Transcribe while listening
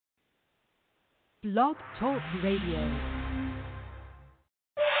Blog Talk Radio.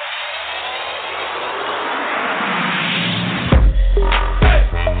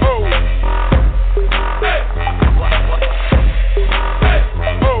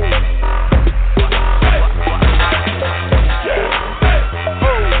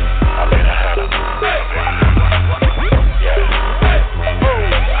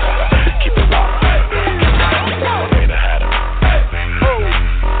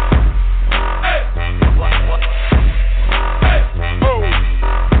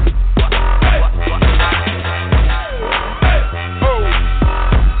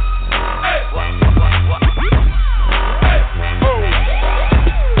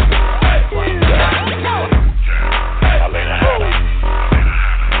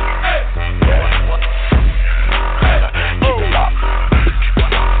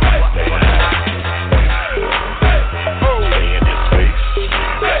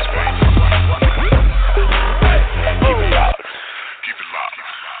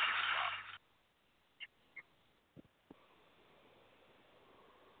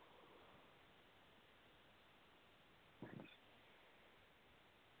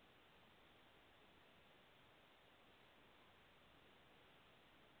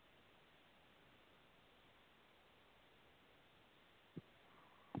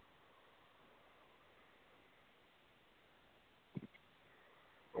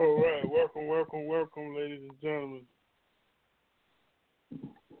 All right, welcome, ladies and gentlemen.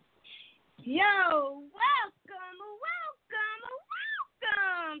 Yo, welcome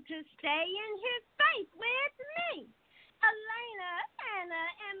to Stay in His Face with me, Alana Hannah,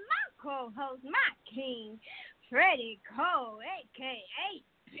 and my co-host, my king, Freddie Cole, a.k.a.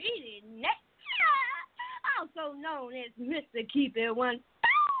 Petey Nature, also known as Mr. Keep It 1,000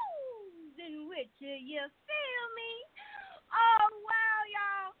 with you feel me? Oh, wow,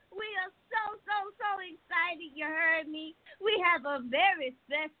 y'all. We are so excited. You heard me. We have a very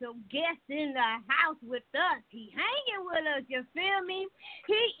special guest in the house with us. He hanging with us, you feel me?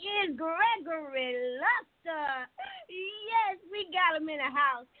 He is Gregory Luster. Yes, we got him in the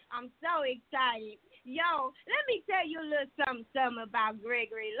house. I'm so excited. Yo, let me tell you a little something about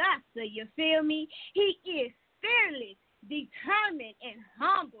Gregory Luster, you feel me? He is fearless, determined, and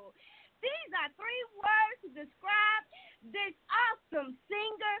humble. These are three words to describe this awesome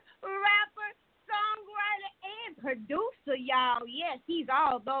singer, rapper, songwriter, and producer, y'all. Yes, he's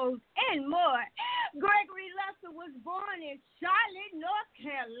all those and more. Gregory Luster was born in Charlotte, North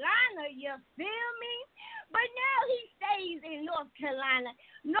Carolina, you feel me? But now he stays in North Carolina.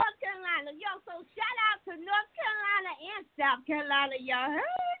 Yo, so shout out to North Carolina and South Carolina, y'all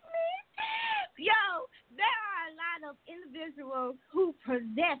heard me? Yo, there are a lot of individuals who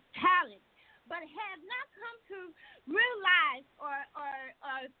possess talent, but have not come to realize or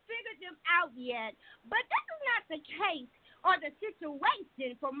figure them out yet. But that is not the case or the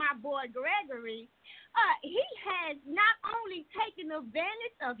situation for my boy Gregory. He has not only taken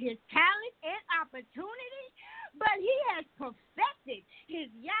advantage of his talent and opportunity, but he has perfected his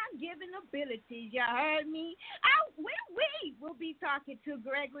God-given abilities. You heard me? We will be talking to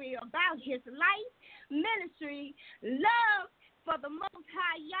Gregory about his life, ministry, love for the Most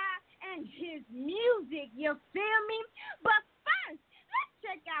High Yah, and his music. You feel me? But first, let's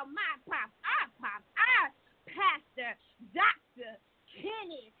check out our pastor, Dr.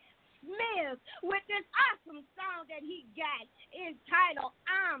 Kenny Smith, with this awesome song that he got entitled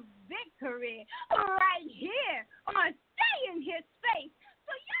I'm Victory, right here on Stay in His Face.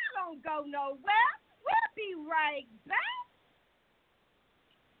 So y'all don't go nowhere. We'll be right back.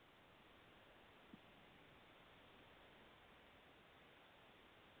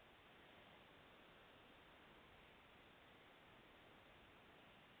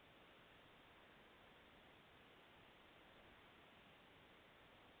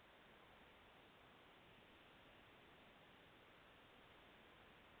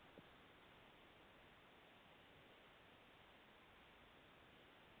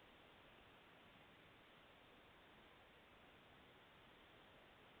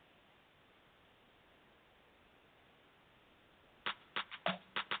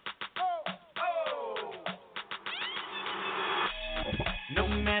 No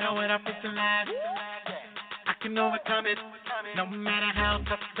matter what I face in life, I can overcome it. No matter how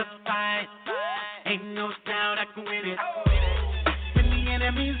tough the fight, ain't no doubt I can win it. When the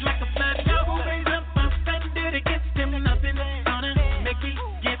enemy's like a flood, I will raise up my standard against him. Nothing gonna make me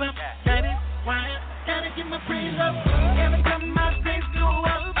give up. That is why I gotta get my praise up. Every time my praise go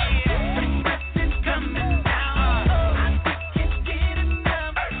up, the blessings coming down. I just can't get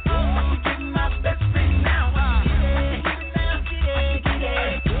enough. I'm getting my best praise now. I can get it now. I can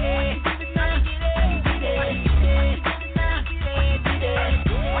get it now.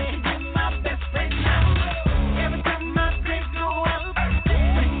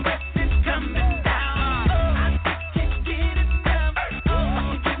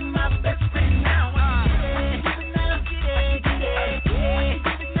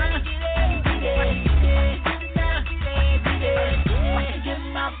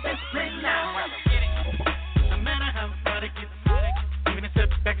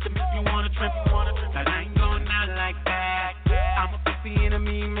 Text him if you wanna trip. But I ain't going out like that. I'm a pussy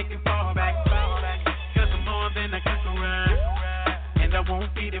enemy, making fall back. Cause I'm more than a conqueror, and I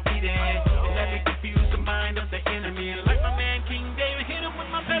won't be defeated. Let me confuse the mind of the enemy. Like my man King David, hit him with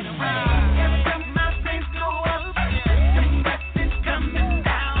my best friend. Every time my friends go up, them blessings coming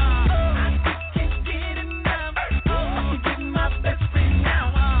down. I can't get enough. Oh, get my best friend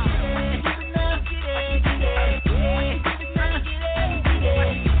now. I can't get enough.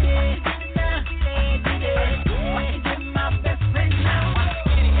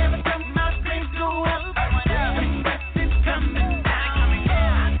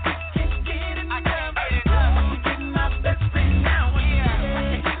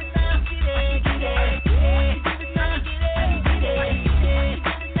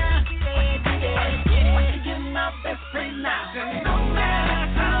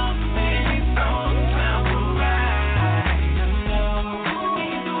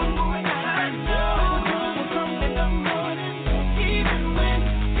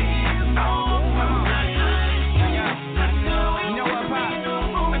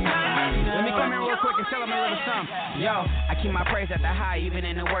 Yo, I keep my praise at the high, even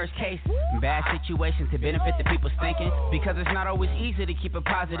in the worst case. Bad situations to benefit the people's thinking. Because it's not always easy to keep it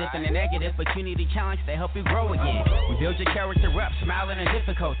positive and the negative, but you need a challenge to help you grow again. We build your character up, smiling in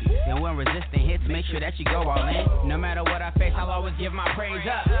difficulty. Then when resisting hits, make sure that you go all in. No matter what I face, I'll always give my praise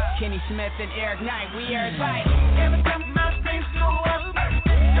up. Kenny Smith and Eric Knight, we are tight. Every time my friends go up,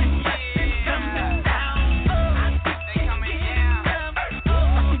 the blessings coming down. They coming down.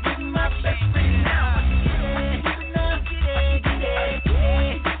 I'm getting my best friend now.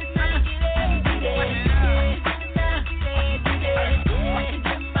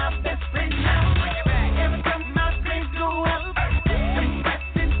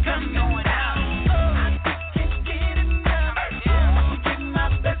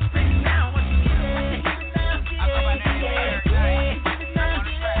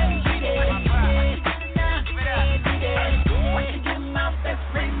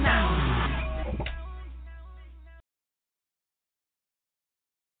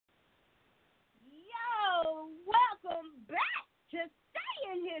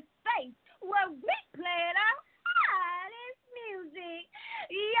 Where we played our hottest music.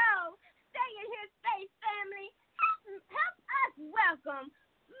 Yo, stay in his face, family. Help us welcome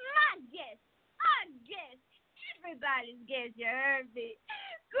my guest, our guest, everybody's guest, you heard me,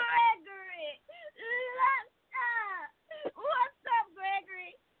 Gregory Luster. What's up,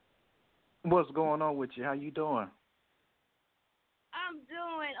 Gregory? What's going on with you? How you doing? I'm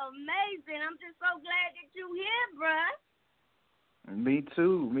doing amazing. I'm just so glad that you're here, bruh. Me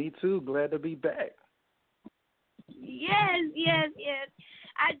too. Glad to be back. Yes.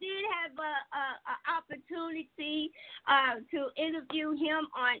 I did have a opportunity to interview him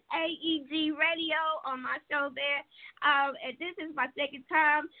on AEG Radio on my show there. And this is my second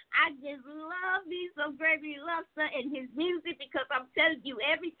time. I just love me some Gregory Luster and his music because I'm telling you,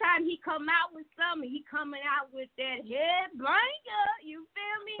 every time he come out with something, he coming out with that headbanger, you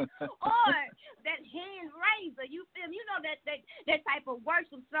feel me? Or that hand raiser, you feel me? You know that type of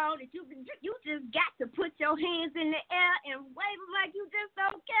worship song that you just got to put your hands in the air and wave them like you just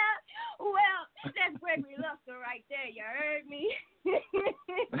don't care. Well, that's Gregory Luster right there. You heard me?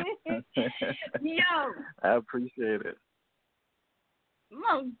 Yo. I appreciate it.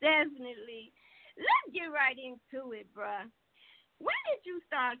 Most definitely. Let's get right into it, bruh. When did you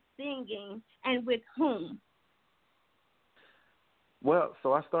start singing and with whom? Well,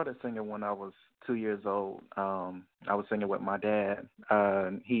 so I started singing when I was 2 years old. I was singing with my dad.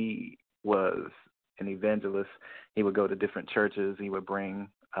 He was an evangelist. He would go to different churches. He would bring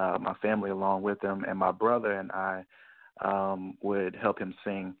my family along with him, and my brother and I would help him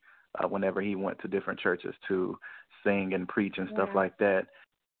sing whenever he went to different churches to sing and preach and stuff like that.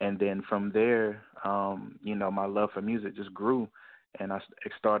 And then from there, my love for music just grew, and I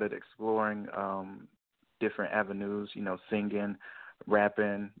started exploring different avenues, singing,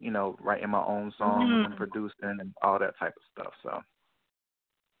 rapping, writing my own songs and producing and all that type of stuff. So.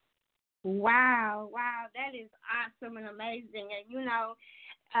 Wow, that is awesome and amazing. And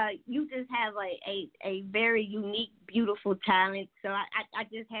you just have a very unique, beautiful talent. So I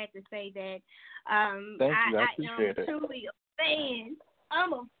just had to say that. Thank you. I appreciate it. I'm truly a fan.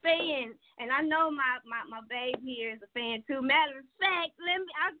 I'm a fan, and I know my babe here is a fan too. Matter of fact,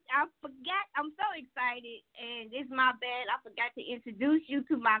 I forgot. I'm so excited, and it's my bad. I forgot to introduce you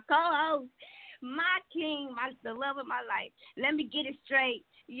to my co-host, my king, the love of my life. Let me get it straight.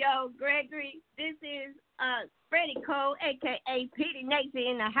 Yo, Gregory, this is Freddie Cole, a.k.a. Petey Nature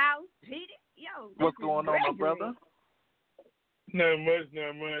in the house. Petey, yo. What's going on, my brother? Not much,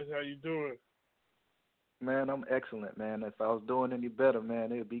 not much. How you doing? Man, I'm excellent, man. If I was doing any better,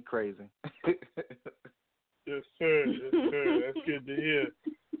 man, it'd be crazy. Yes, sir. Yes, sir. That's good to hear.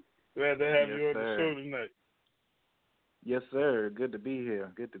 Glad to have you on the show tonight. Yes, sir. Good to be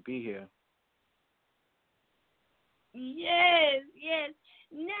here. Good to be here. Yes, yes.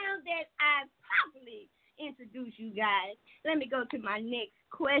 Now that I've properly introduced you guys, let me go to my next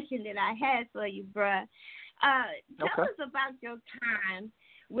question that I had for you, bruh. Tell us about your time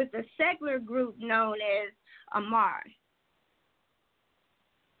with a secular group known as Amar.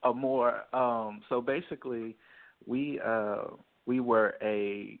 Amor. So basically, we were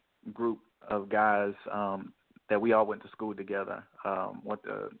a group of guys that we all went to school together. Went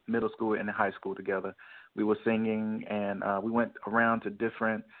to middle school and high school together. We were singing, and we went around to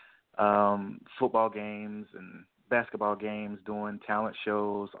different football games and basketball games, doing talent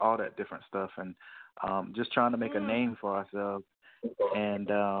shows, all that different stuff, and just trying to make a name for ourselves. And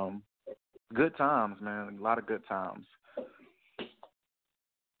good times, man. A lot of good times.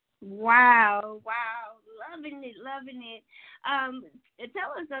 Wow. Loving it.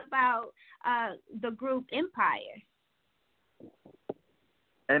 Tell us about the group Empire.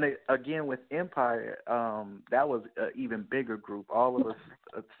 And again, with Empire, that was an even bigger group. All of us,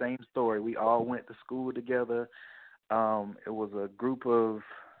 same story. We all went to school together. It was a group of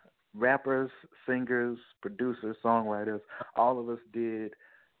rappers, singers, producers, songwriters. All of us did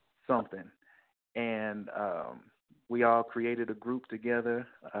something. And we all created a group together,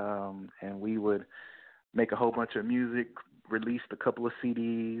 and we would make a whole bunch of music, released a couple of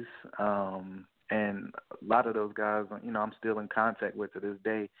CDs, and a lot of those guys, I'm still in contact with to this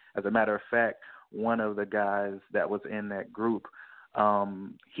day. As a matter of fact, one of the guys that was in that group,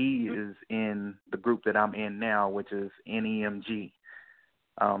 he is in the group that I'm in now, which is NEMG.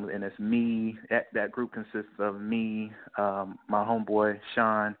 And it's me. That group consists of me, my homeboy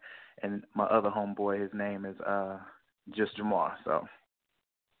Sean, and my other homeboy. His name is just Jamar. So.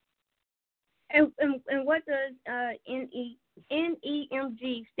 And what does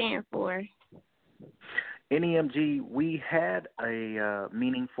NEMG stand for? NEMG, we had a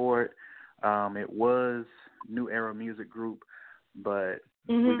meaning for it. It was New Era Music Group, but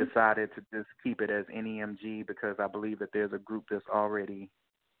we decided to just keep it as NEMG because I believe that there's a group that's already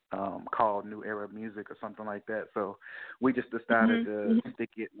called New Era Music or something like that. So we just decided to stick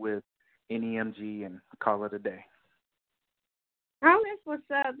it with NEMG and call it a day. Oh, that's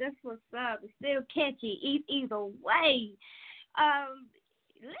what's up. It's still catchy either way.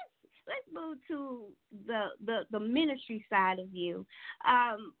 Let's move to the ministry side of you.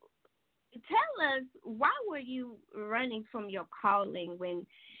 Tell us, why were you running from your calling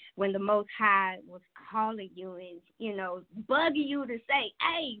when the Most High was calling you and, bugging you to say,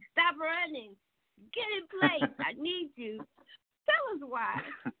 hey, stop running, get in place, I need you. Tell us why.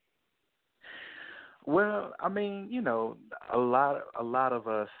 Well, I mean, a lot of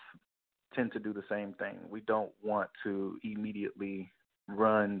us tend to do the same thing. We don't want to immediately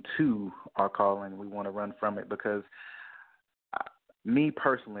run to our calling. We want to run from it because me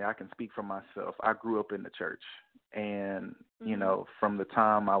personally, I can speak for myself. I grew up in the church, and from the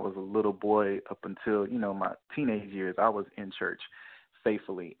time I was a little boy up until my teenage years, I was in church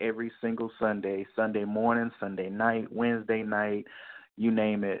faithfully every single Sunday morning, Sunday night, Wednesday night, you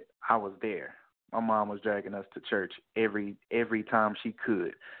name it, I was there. My mom was dragging us to church every time she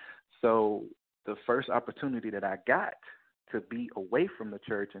could. So the first opportunity that I got to be away from the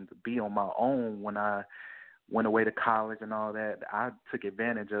church and to be on my own when I went away to college and all that, I took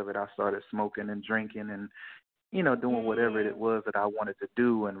advantage of it. I started smoking and drinking and, doing whatever it was that I wanted to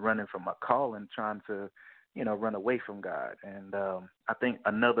do and running from my calling, trying to, run away from God. And I think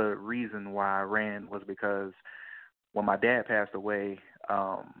another reason why I ran was because when my dad passed away,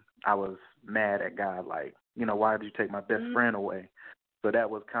 I was mad at God, like, why did you take my best friend away? So that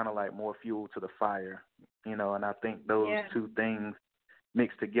was kind of like more fuel to the fire, and I think those two things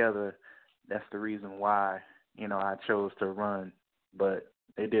mixed together, that's the reason why, I chose to run, but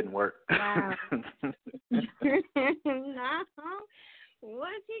it didn't work. Wow. No.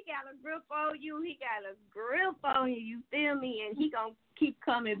 Once he got a grip on you, he got a grip on you, you feel me? And he going to keep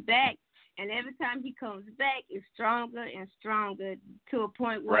coming back. And every time he comes back, it's stronger and stronger to a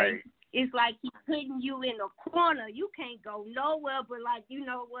point where it's like he's putting you in a corner. You can't go nowhere but like, you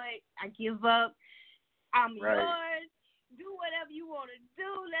know what? I give up. I'm yours. Do whatever you want to do.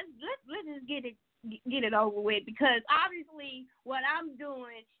 Let's just get it over with, because obviously what I'm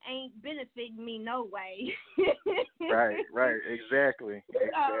doing ain't benefiting me no way. Right. Exactly.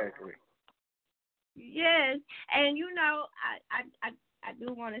 Yes, and I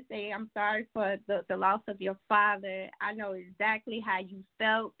do want to say I'm sorry for the loss of your father. I know exactly how you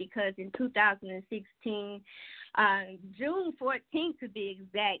felt because in 2016, June 14th to be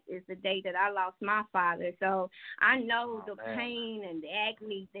exact, is the day that I lost my father. So I know the pain and the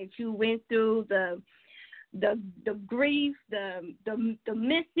agony that you went through, the grief, the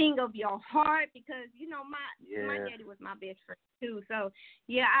missing of your heart, because my daddy was my best friend too. So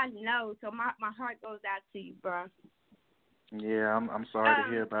yeah, I know. So my heart goes out to you, bro. Yeah, I'm sorry to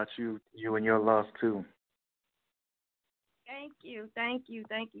hear about you and your loss too. Thank you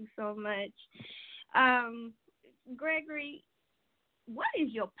so much. Gregory, what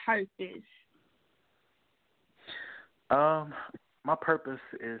is your purpose? My purpose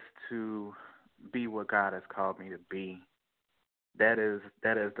is to be what God has called me to be. That is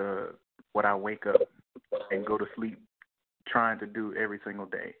the what I wake up and go to sleep trying to do every single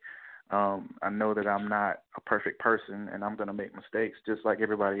day. I know that I'm not a perfect person and I'm going to make mistakes just like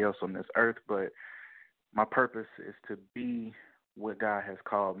everybody else on this earth, but my purpose is to be what God has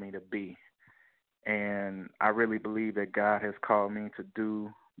called me to be. And I really believe that God has called me to do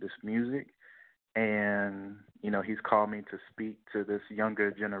this music, and, he's called me to speak to this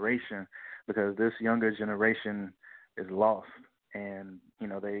younger generation, because this younger generation is lost, and,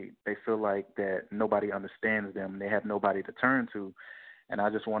 they feel like that nobody understands them. They have nobody to turn to. And I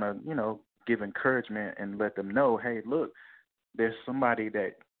just want to, give encouragement and let them know, hey, look, there's somebody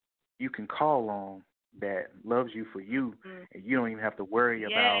that you can call on that loves you for you, and you don't even have to worry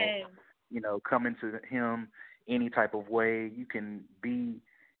about, coming to him any type of way. You can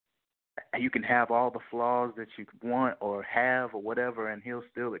have all the flaws that you want or have or whatever, and he'll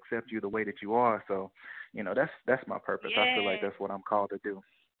still accept you the way that you are. So, that's my purpose. I feel like that's what I'm called to do.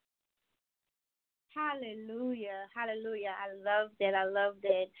 Hallelujah. I love that.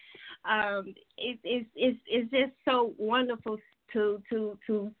 It's just so wonderful to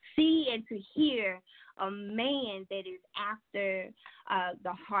see and to hear a man that is after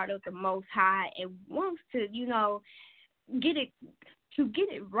the heart of the Most High and wants to, get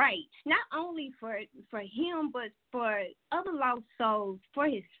it right. Not only for him, but for other lost souls, for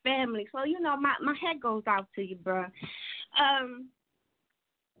his family. So, my head goes out to you, bro.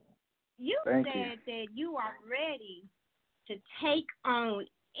 You said that you are ready to take on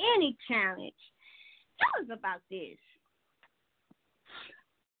any challenge. Tell us about this.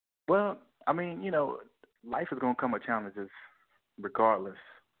 Well, life is going to come with challenges regardless,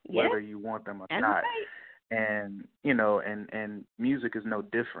 whether you want them or not. Right. And, and music is no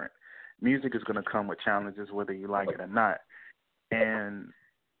different. Music is going to come with challenges whether you like it or not. And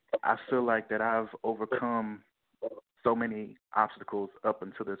I feel like that I've overcome so many obstacles up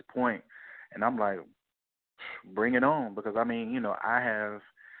until this point, and I'm like, bring it on, because I have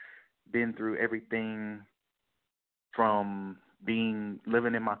been through everything from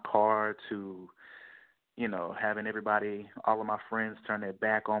living in my car to having all of my friends turn their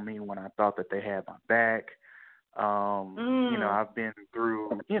back on me when I thought that they had my back. I've been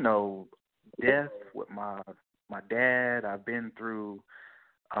through death with my dad. I've been through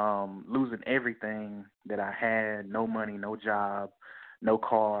losing everything that I had, no money, no job, no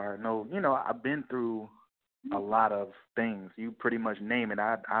car, I've been through a lot of things. You pretty much name it,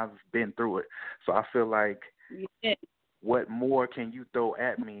 I've been through it. So I feel like, what more can you throw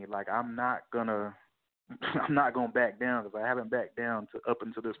at me? Like, I'm not gonna back down, because I haven't backed down up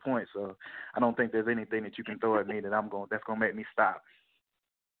until this point. So I don't think there's anything that you can throw at me that's gonna make me stop.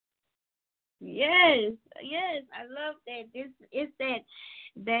 Yes, I love that. It's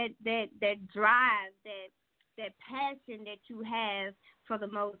that drive, that passion that you have for the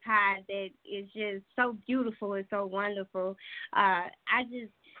Most High that is just so beautiful and so wonderful. I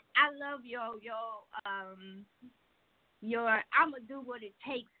love your I'ma do what it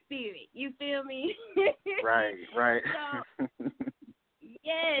takes spirit. You feel me? Right. So,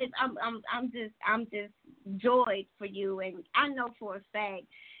 yes, I'm just joyed for you, and I know for a fact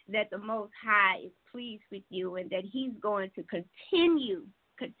that the Most High is pleased with you, and that He's going to continue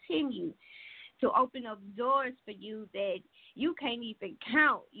to open up doors for you that you can't even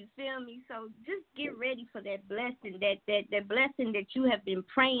count. You feel me? So just get ready for that blessing, that blessing that you have been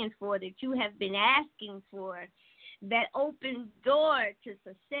praying for, that you have been asking for, that open door to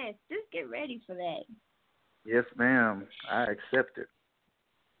success. Just get ready for that. Yes, ma'am. I accept it.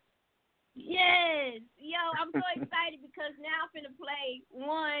 Yes. Yo, I'm so excited because now I'm finna play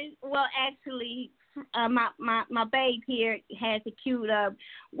one. Well, actually, my babe here has it queued up.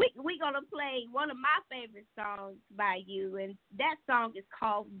 We gonna play one of my favorite songs by you, and that song is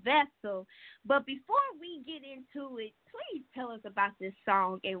called Vessel. But before we get into it, please tell us about this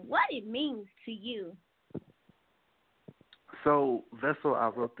song and what it means to you. So Vessel, I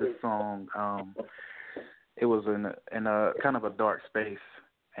wrote this song. It was in a kind of a dark space,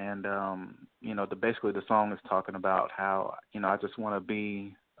 and basically the song is talking about how I just want to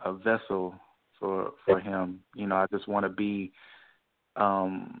be a vessel for him. I just want to be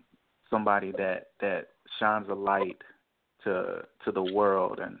somebody that shines a light to the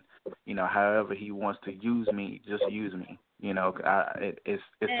world, and however he wants to use me, just use me.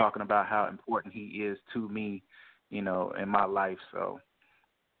 It's talking about how important he is to me, in my life. So,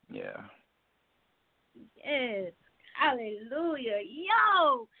 yeah. Yes. Hallelujah.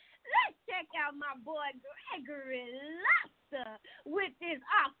 Yo, let's check out my boy Gregory Luster with this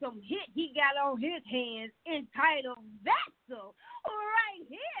awesome hit he got on his hands entitled Vessel right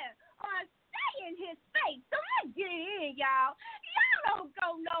here on Stay in His Face. So let's get it in, y'all. Y'all don't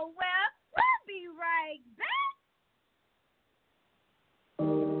go nowhere. We'll be right back.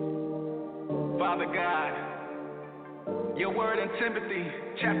 Father God, your word in Timothy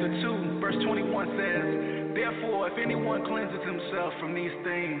chapter 2 verse 21 says, therefore if anyone cleanses himself from these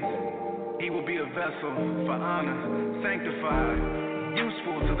things, he will be a vessel for honor, sanctified,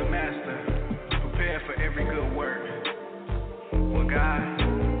 useful to the master, prepared for every good work. Well, God,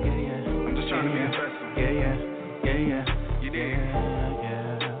 I'm just trying to be a vessel. You dig?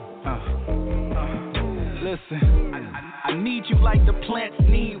 Listen, I need you like the plants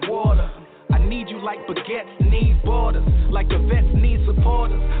need water. I need you like baguettes need borders, like the vets need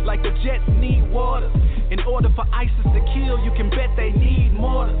supporters, like the jets need waters. In order for ISIS to kill, you can bet they need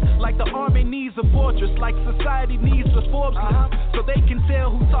mortars. Like the army needs a fortress, like society needs a Forbes list, so they can tell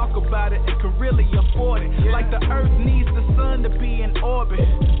who talk about it and can really afford it. Like the earth needs the sun to be in orbit.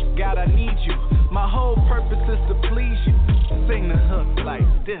 God, I need you. My whole purpose is to please you. Sing the hook like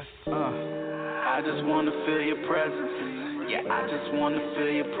this. I just wanna feel your presence. Yeah, I just wanna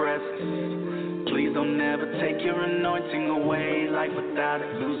feel your presence. Please don't never take your anointing away. Life without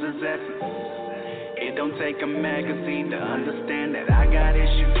it loses essence. It don't take a magazine to understand that I got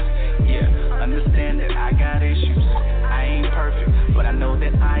issues. Yeah, understand that I got issues. I ain't perfect, but I know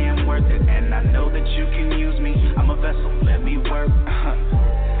that I am worth it. And I know that you can use me. I'm a vessel, let me work.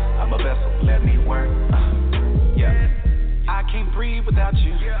 I'm a vessel, let me work. Yeah. I can't breathe without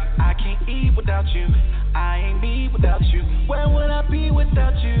you. I can't eat without you. I ain't me without you. Where would I be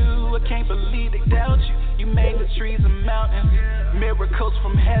without you? I can't believe they doubt you. You made the trees and mountains, miracles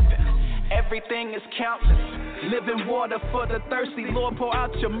from heaven. Everything is countless. Living water for the thirsty. Lord, pour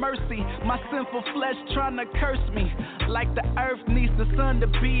out your mercy. My sinful flesh trying to curse me. Like the earth needs the sun to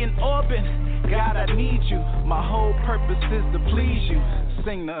be in orbit. God, I need you. My whole purpose is to please you.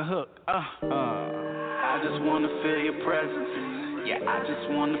 Sing the hook. I just wanna feel your presence. Yeah, I just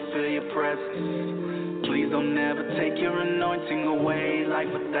wanna feel your presence. Please don't never take your anointing away.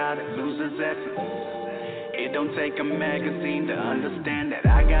 Life without it loses essence. It don't take a magazine to understand that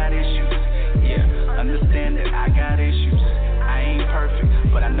I got issues. Yeah, understand that I got issues. I ain't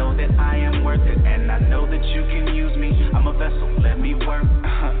perfect, but I know that I am worth it. And I know that you can use me. I'm a vessel, let me work.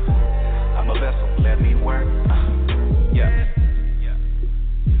 I'm a vessel, let me work. Yeah.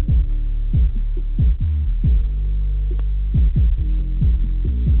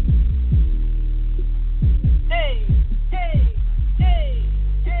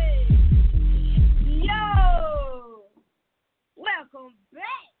 Welcome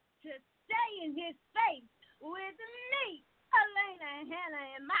back to Stay in His Face with me, Alana Hannah,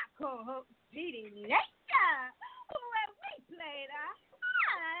 and my co-host, Petey Nature, where we play the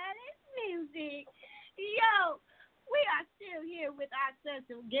hottest music. Yo, we are still here with our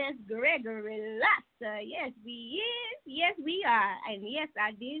special guest, Gregory Luster. Yes, we is. Yes, we are. And yes,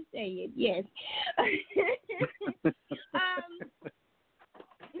 I did say it. Yes.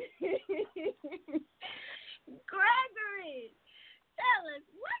 Gregory, tell us,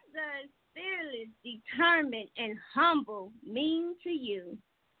 what does fearless, determined, and humble mean to you?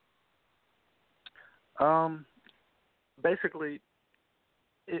 Basically,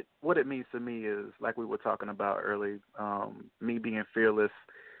 what it means to me is, like we were talking about earlier, me being fearless.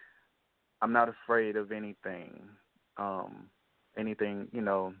 I'm not afraid of anything,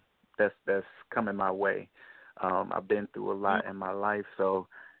 that's coming my way. I've been through a lot in my life, so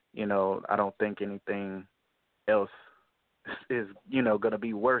I don't think anything else is going to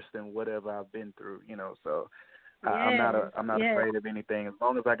be worse than whatever I've been through. So I'm not afraid of anything as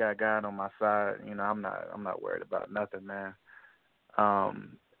long as I got God on my side. I'm not worried about nothing, man.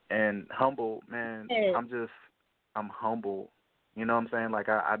 And humble, man. I'm humble. You know what I'm saying? Like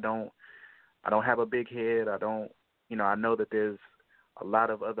I don't have a big head. I don't. I know that there's a lot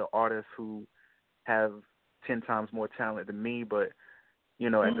of other artists who have 10 times more talent than me, but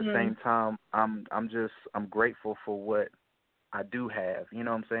at the same time, I'm grateful for what I do have. You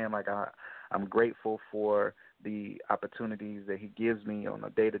know what I'm saying? Like I'm grateful for the opportunities that he gives me on a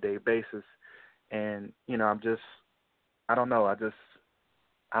day-to-day basis, and you know, I don't know.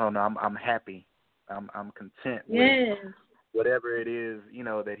 I'm happy. I'm content with whatever it is, you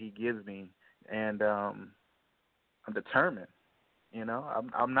know, that he gives me, and I'm determined. You know,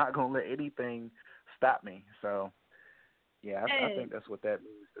 I'm not gonna let anything stop me. So, yeah, I think that's what that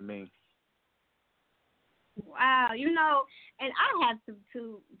means to me. Wow, you know, and I have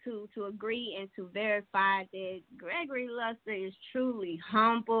to agree and to verify that Gregory Luster is truly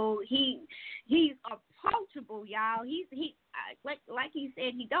humble. He's approachable, y'all. He like he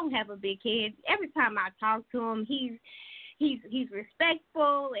said, he don't have a big head. Every time I talk to him, he's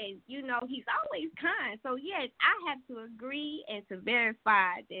respectful, and you know, he's always kind. So yes, I have to agree and to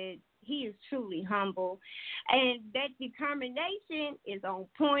verify that he is truly humble, and that determination is on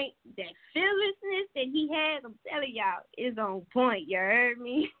point. That fearlessness that he has, I'm telling y'all, is on point. You heard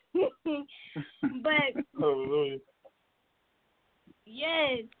me? But hallelujah.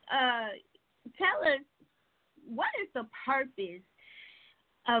 Yes, tell us, what is the purpose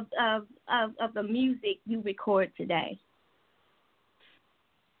of the music you record today?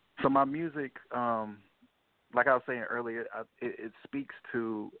 So my music, like I was saying earlier, it speaks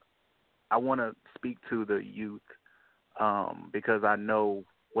to. I want to speak to the youth because I know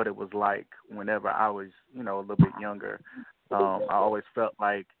what it was like whenever I was, you know, a little bit younger. I always felt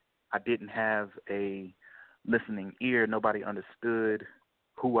like I didn't have a listening ear. Nobody understood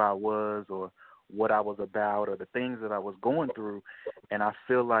who I was or what I was about or the things that I was going through. And I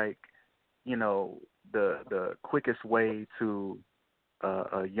feel like, you know, the quickest way to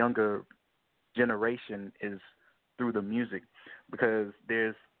a younger generation is through the music, because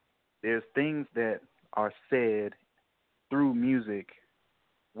there's things that are said through music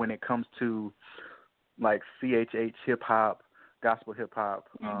when it comes to like CHH hip hop, gospel hip hop,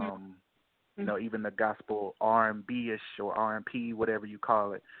 you know, even the gospel R&B-ish or R&P, whatever you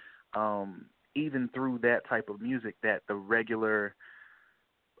call it. Even through that type of music, that the regular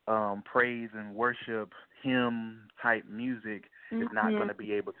praise and worship hymn type music is not going to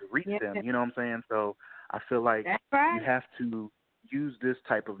be able to reach them. You know what I'm saying? So I feel like you have to use this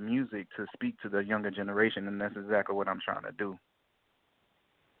type of music to speak to the younger generation, and that's exactly what I'm trying to do.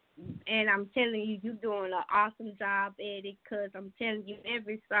 And I'm telling you, you're doing an awesome job at it, because I'm telling you,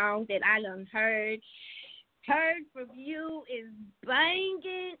 every song that I done heard from you is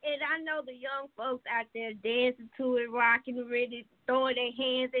banging, and I know the young folks out there dancing to it, rocking with it, throwing their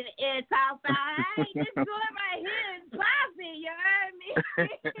hands in the air, talking about, hey, this joint right here is popping, you heard me?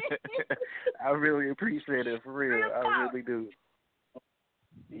 I really appreciate it, for real. I really do.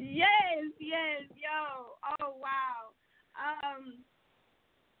 Yes, yo. Oh, wow.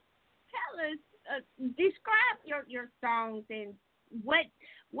 Tell us, describe your songs and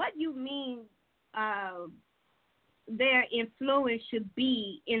what you mean their influence should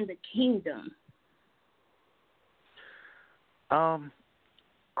be in the kingdom.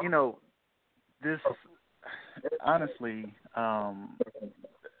 You know, this, honestly,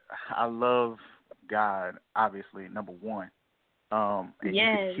 I love God, obviously, number one. And you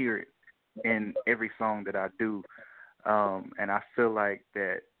can hear it in every song that I do. And I feel like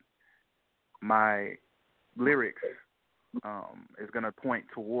that my lyrics is going to point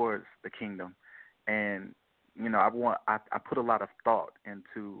towards the kingdom. And, you know, I put a lot of thought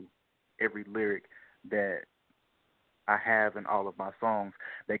into every lyric that I have in all of my songs.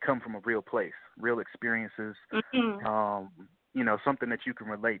 They come from a real place, real experiences, you know, something that you can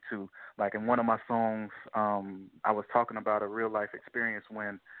relate to. Like in one of my songs, I was talking about a real life experience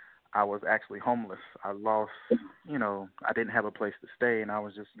when I was actually homeless. I lost, you know, I didn't have a place to stay, and I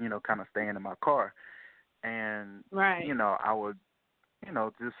was just, you know, kind of staying in my car. And, you know, I would, you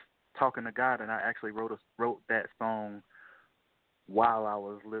know, just talking to God, and I actually wrote that song while I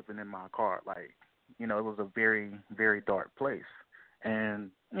was living in my car. Like, you know, it was a very, very dark place. And,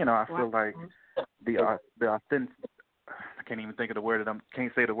 you know, I feel like the authentic, I can't even think of the word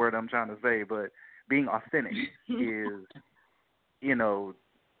can't say the word I'm trying to say, but being authentic is, you know,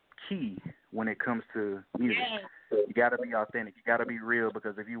 key when it comes to music. You got to be authentic. You got to be real,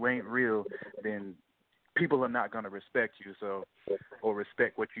 because if you ain't real, then people are not going to respect you, so, or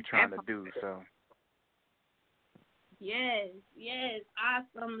respect what you're trying to do. So. Yes,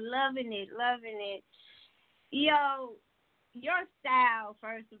 awesome. Loving it. Yo, your style,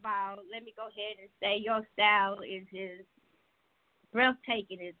 first of all, let me go ahead and say your style is just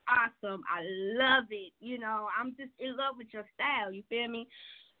breathtaking. It's awesome. I love it. You know, I'm just in love with your style. You feel me?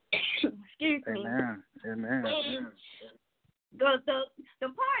 Excuse me. Amen. And the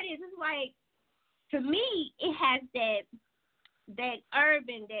part is, it's like, to me, it has that that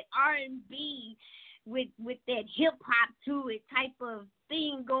urban, that R&B with that hip hop to it type of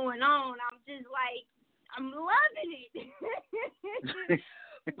thing going on. I'm just like, I'm loving it.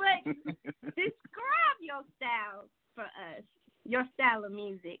 But describe your style for us, your style of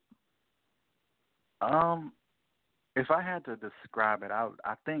music. If I had to describe it,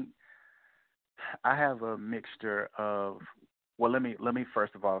 I think I have a mixture of. Well, let me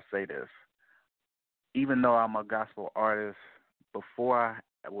first of all say this. Even though I'm a gospel artist, before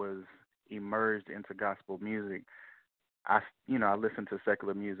I was immersed into gospel music, I listen to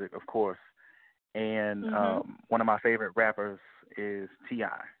secular music, of course, and one of my favorite rappers is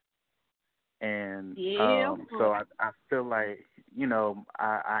T.I. And so I feel like,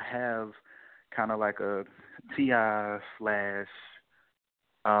 I have kind of like a T.I. /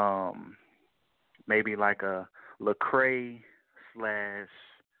 maybe like a Lecrae /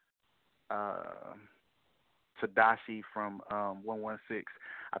 Tadashi from 116.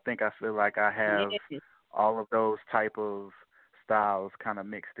 I think I feel like I have all of those type of styles kind of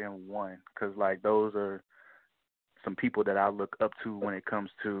mixed in one, because like those are some people that I look up to when it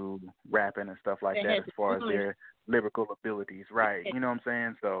comes to rapping and stuff like that, as far as their lyrical abilities, right? You know what I'm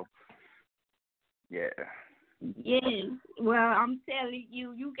saying? So, yeah. Yes. Well, I'm telling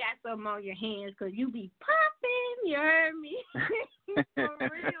you, you got something on your hands, because you be popping, you heard me? For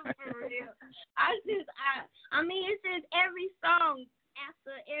real. I mean, it's just every song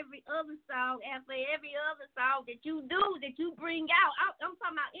after every other song that you do, that you bring out. I'm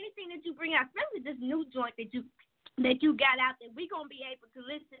talking about anything that you bring out, especially this new joint that you got out there. We're going to be able to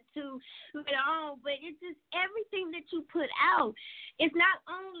listen to later on, but it's just everything that you put out. It's not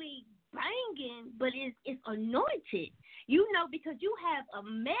only banging, but it's anointed, because you have a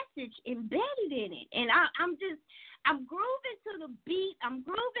message embedded in it. And I'm grooving to the beat. I'm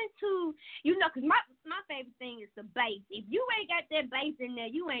grooving to, because my favorite thing is the bass. If you ain't got that bass in there,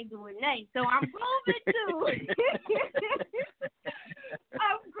 you ain't doing nothing. So I'm grooving to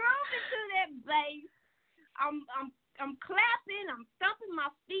that bass. I'm clapping. I'm stomping my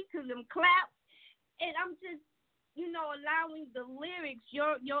feet to them claps, and I'm just, allowing the lyrics,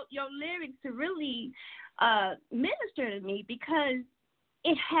 your lyrics, to really minister to me, because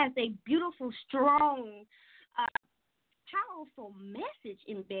it has a beautiful, strong, powerful message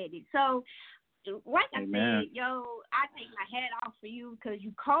embedded. So, like I said, I take my hat off for you, because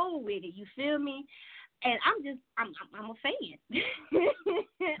you cold with it. You feel me? And I'm a fan.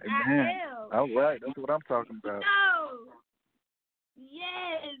 I am. All right, that's what I'm talking about.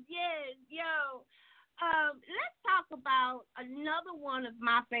 Yes, yo. Let's talk about another one of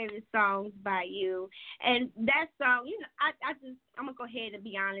my favorite songs by you, and that song, I'm gonna go ahead and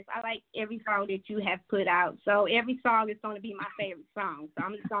be honest. I like every song that you have put out, so every song is gonna be my favorite song. So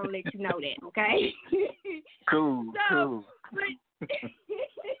I'm just gonna let you know that, okay? Cool. But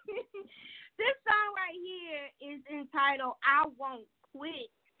this song right here is entitled "I Won't Quit."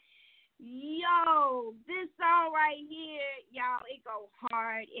 Yo, this song right here, y'all, it go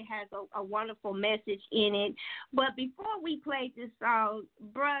hard. It has a wonderful message in it. But before we play this song,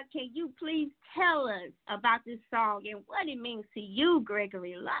 bruh, can you please tell us about this song and what it means to you,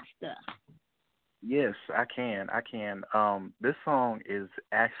 Gregory Luster? Yes, I can. This song is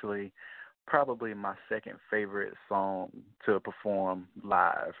actually probably my second favorite song to perform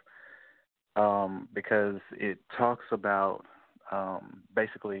live, because it talks about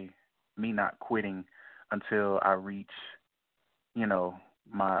basically me not quitting until I reach,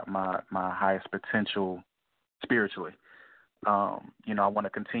 my highest potential spiritually. I want to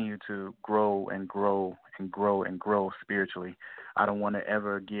continue to grow and grow and grow and grow spiritually. I don't want to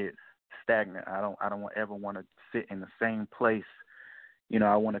ever get stagnant. I don't ever want to sit in the same place.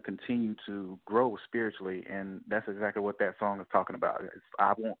 I want to continue to grow spiritually, and that's exactly what that song is talking about.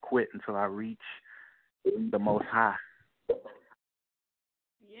 I won't quit until I reach the Most High.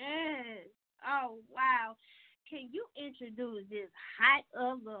 Yes. Oh, wow. Can you introduce this hot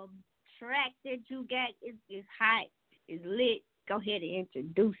of a track that you got? It's hot. It's lit. Go ahead and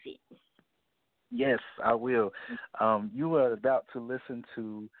introduce it. Yes, I will. You are about to listen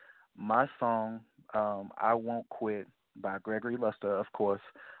to my song, I Won't Quit, by Gregory Luster, of course,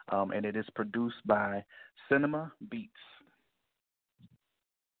 and it is produced by Cinema Beats.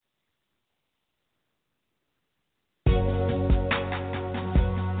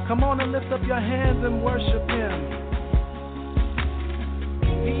 Come on and lift up your hands and worship Him.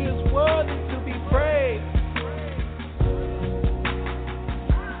 He is worthy to be praised.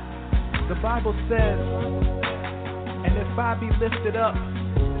 The Bible says, and if I be lifted up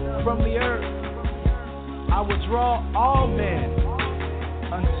from the earth, I will draw all men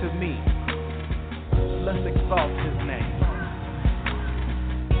unto me. Let's exalt His name.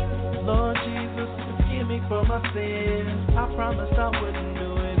 Lord Jesus, forgive me for my sins. I promised I wouldn't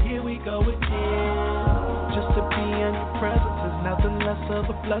do it. Here we go again. Just to be in your presence is nothing less of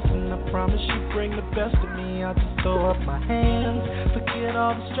a blessing. I promise you bring the best of me. I just throw up my hands. Forget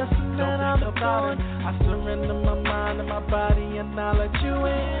all the stressing that I'm doing. I surrender my mind and my body and I let you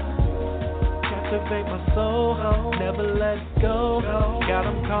in. Captivate my soul, never let it go. God,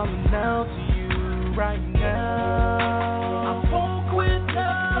 I'm calling out to you right now. I won't quit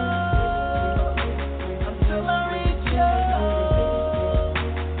now until I reach you.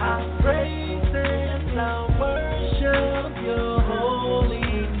 I praise and I worship your holy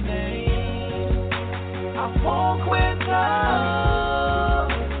name. I won't quit now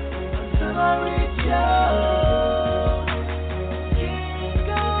until I reach you.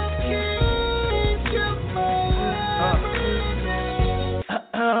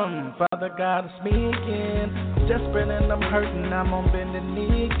 Father God, it's me again. I'm desperate and I'm hurting. I'm on bended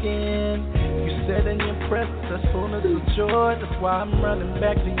knee again. You said in your presence there's fullness of joy. That's why I'm running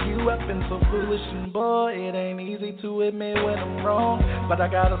back to you. I've been so foolish and boy, it ain't easy to admit when I'm wrong, but I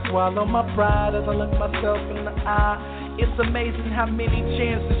gotta swallow my pride as I look myself in the eye. It's amazing how many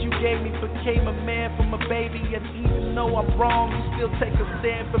chances you gave me. Became a man from a baby, and even though I'm wrong, you still take a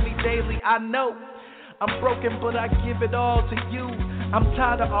stand for me daily. I know I'm broken, but I give it all to you. I'm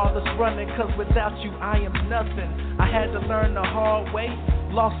tired of all this running, cause without you I am nothing. I had to learn the hard way,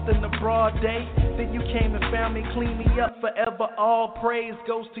 lost in the broad day. Then you came and found me, cleaned me up forever. All praise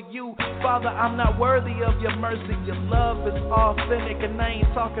goes to you. Father, I'm not worthy of your mercy. Your love is authentic, and I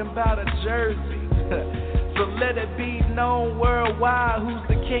ain't talking about a jersey. So let it be known worldwide who's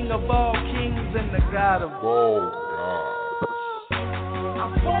the King of all kings and the God of all gods. I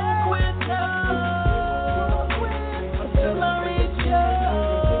won't quit now.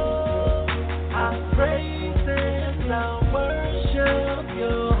 Praise and I worship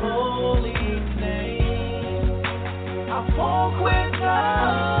your holy name. I won't quit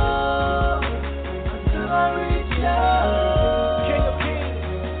now until I reach you. King of kings,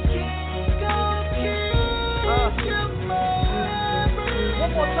 King of kings, you're my everything.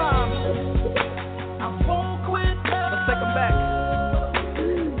 One more time. I won't quit now. Let's take them back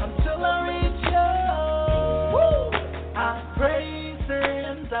until I reach you. Woo! I praise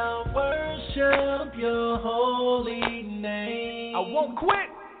and I worship your holy name. I won't quit.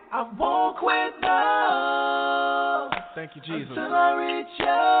 I won't quit now. Thank you, Jesus. Until I reach you.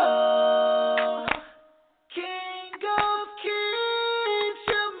 King of kings,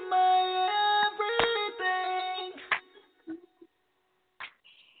 you're my everything.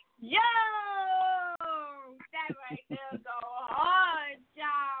 Yo! That right there go hard,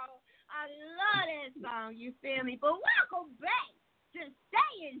 y'all. I love that song, you feel me? But welcome back to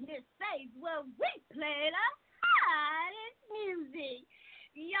Stay in His Face, where we play the hottest music.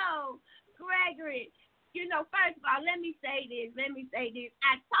 Yo, Gregory, first of all, let me say this.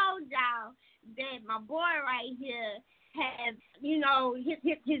 I told y'all that my boy right here has,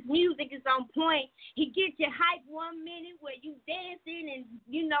 his music is on point. He gets you hype 1 minute where you dancing and,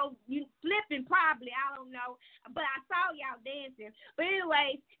 you flipping probably, I don't know. But I saw y'all dancing. But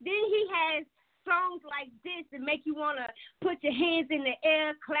anyway, then he has songs like this that make you want to put your hands in the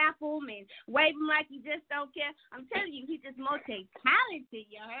air, clap them, and wave them like you just don't care. I'm telling you, he's just multi-talented,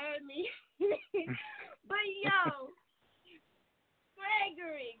 you heard me? But, yo,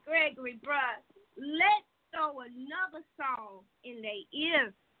 Gregory, bruh, let's throw another song in their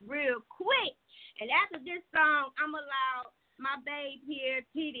ears real quick. And after this song, I'm allow my babe here,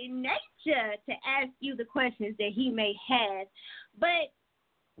 Petey Nature, to ask you the questions that he may have. But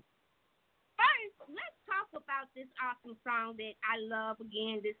first, let's talk about this awesome song that I love.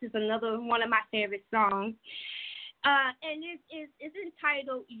 Again, this is another one of my favorite songs. And it's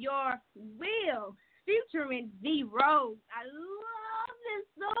entitled Your Will, featuring V Rose. I love this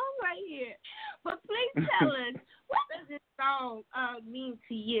song right here. But please tell us, what does this song mean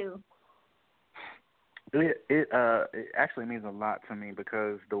to you? It actually means a lot to me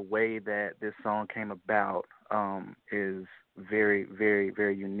because the way that this song came about is very, very,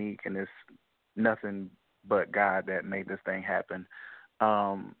 very unique, and it's nothing but God that made this thing happen.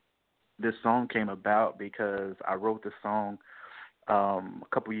 This song came about because I wrote this song a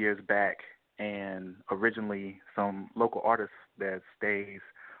couple years back, and originally some local artists that stays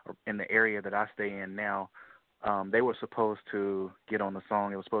in the area that I stay in now, they were supposed to get on the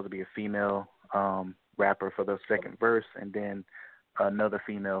song. It was supposed to be a female rapper for the second verse, and then another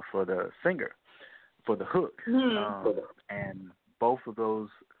female for the singer, for the hook. And both of those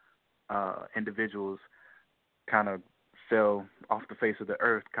individuals kind of fell off the face of the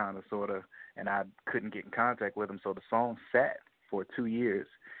earth, kind of, sort of, and I couldn't get in contact with them. So the song sat for 2 years,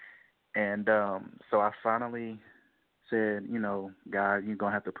 And so I finally said, you know, God, you're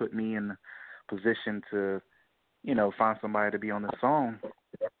going to have to put me in a position to, you know, find somebody to be on the song.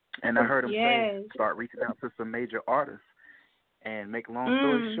 And I heard him say, start reaching out to some major artists. And make a long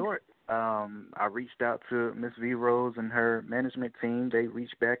story short, I reached out to Miss V Rose and her management team. They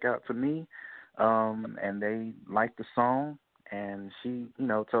reached back out to me, and they liked the song. And she, you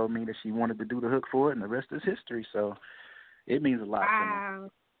know, told me that she wanted to do the hook for it, and the rest is history. So it means a lot to me.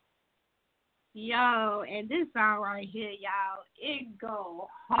 Yo, and this song right here, y'all, it go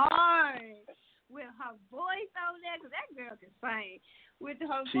hard with her voice on there, because that girl can sing. With her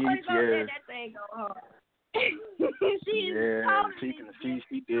voice on there, that thing go hard. She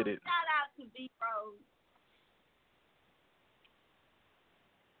did it. Shout out to V Rose.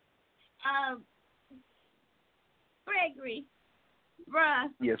 Gregory, bruh,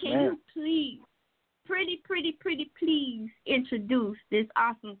 yes, can ma'am. you please, pretty please introduce this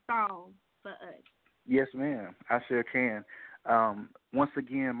awesome song for us? Yes, ma'am. I sure can. Once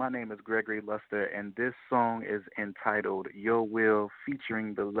again, my name is Gregory Luster, and this song is entitled Your Will,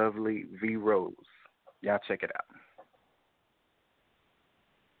 featuring the lovely V Rose. Y'all check it out.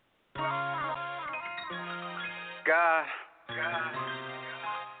 God,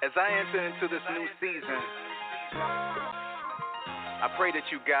 as I enter into this new season, I pray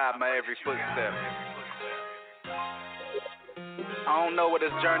that you guide my every footstep. I don't know where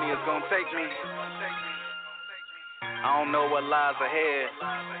this journey is going to take me. I don't know what lies ahead.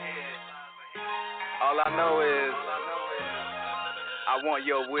 All I know is I want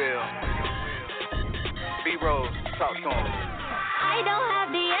your will. B Rose, talk to him. I don't have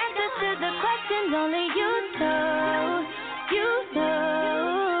the answers to the questions, only you do. You do.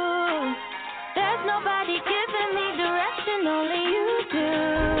 There's nobody giving me direction, only you do.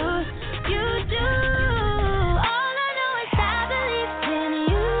 You do. All I know is I believe in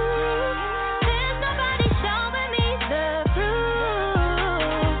you. There's nobody showing me the proof.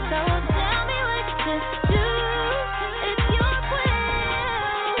 So tell me what to do. It's your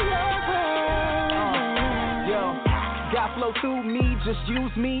will, your will. Yo, God flow through me, just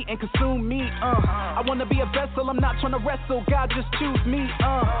use me and consume me. I wanna be a vessel, I'm not trying to wrestle. God, just choose me.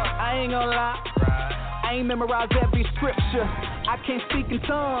 I ain't gonna lie, I ain't memorized every scripture. I can't speak in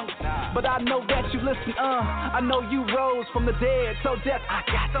tongues, but I know that you listen. I know you rose from the dead, so death I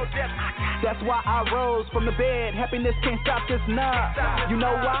got. That's why I rose from the bed. Happiness can't stop this, nah. You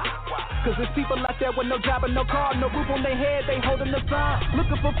know why? Cause there's people out there with no job and no car, no roof on their head, they holding the sign,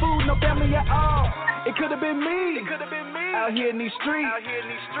 looking for food, no family at all. It could have been me. Out here in these streets.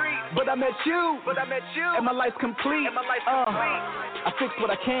 But I met you. And my life's complete. I fix what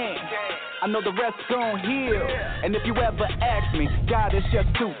I can. I know the rest gon' heal. And if you ever ask me, God, it's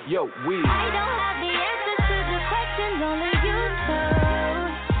just to your will. I don't have the answers to the questions, only you do.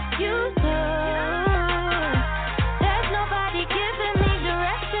 You do. There's nobody giving me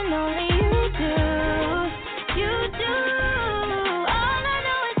direction, only you do. You do. All I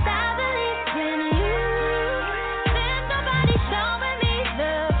know is I believe in you. There's nobody showing me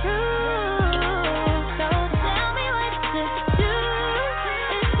the proof. So tell me what to do.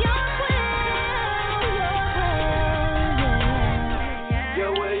 It's your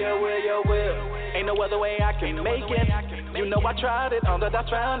will, Your will. Ain't no other way I can make it. You know I tried it, all that I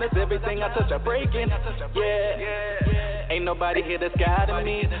found is everything I touch I break it. Yeah. Ain't nobody here that's guiding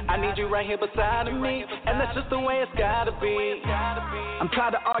me. I need you right here beside of me, and that's just the way it's gotta be. I'm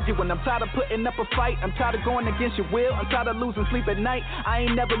tired of arguing, I'm tired of putting up a fight. I'm tired of going against your will, I'm tired of losing sleep at night. I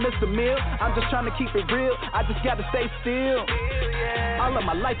ain't never missed a meal, I'm just trying to keep it real. I just gotta stay still. All of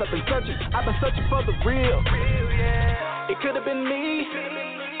my life I've been searching for the real. It could have been me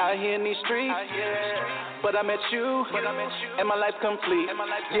out here in these streets, but I met you, and my life's complete.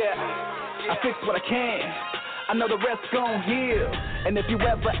 Yeah, I fix what I can. I know the rest gon' heal. And if you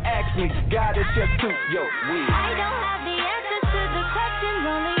ever ask me, God, it's just to your will. I don't have the answers to the questions,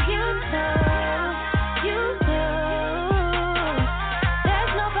 only you do. You do.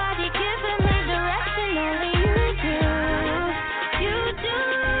 There's nobody giving me direction, only you do. You do.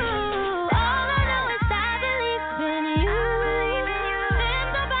 All I know is I believe in you.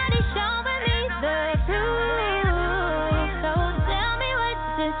 There's nobody showing me the proof. So tell me what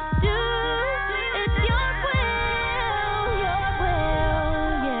to do. It's your will, yeah.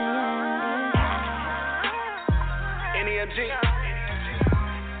 NEMG.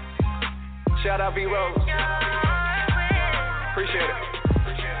 Shout out V Rose. Appreciate it.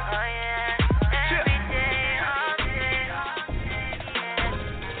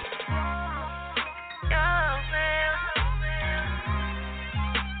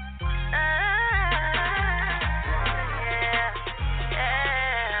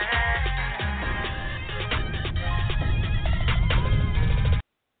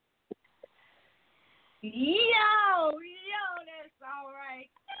 Yo, that's all right.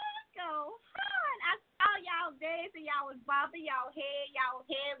 Let's go hard. I saw y'all dancing, y'all was bobbing, y'all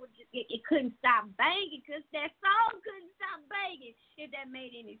head was just, it couldn't stop banging because that song couldn't stop banging. If that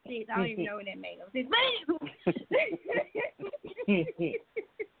made any sense. I don't even know if that made no sense. But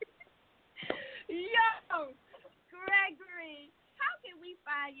yo, Gregory, how can we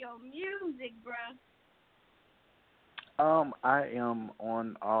find your music, bruh? I am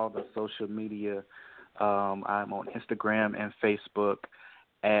on all the social media. I'm on Instagram and Facebook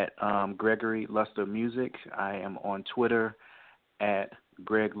at Gregory Luster Music. I am on Twitter at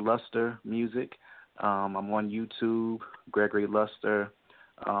Greg Luster Music. I'm on YouTube, Gregory Luster.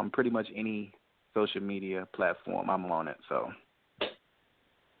 Pretty much any social media platform, I'm on it. So.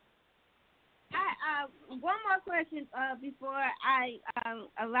 One more question before I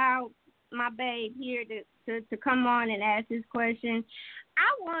allow my babe here to come on and ask this question.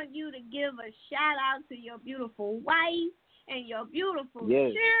 I want you to give a shout out to your beautiful wife and your beautiful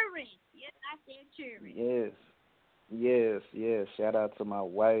children. Yes, I said children. Yes. Shout out to my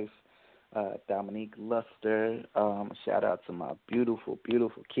wife, Dominique Luster. Shout out to my beautiful,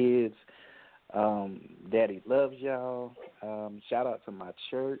 beautiful kids. Daddy loves y'all. Shout out to my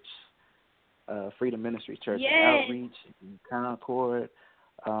church, Freedom Ministry Church and Outreach in Concord.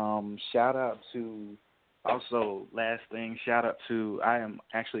 Shout out to, also, last thing, shout out to, I am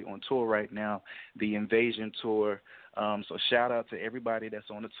actually on tour right now, the Invasion Tour. So shout out to everybody that's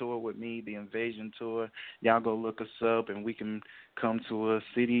on the tour with me, the Invasion Tour. Y'all go look us up and we can come to a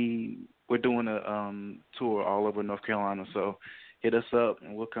city. We're doing a tour all over North Carolina, so hit us up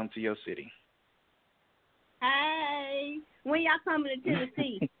and we'll come to your city. Hey, when y'all coming to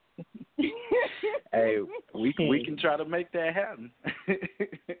Tennessee? Hey, we can try to make that happen.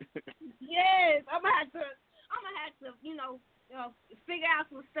 Yes, I'm gonna have to, figure out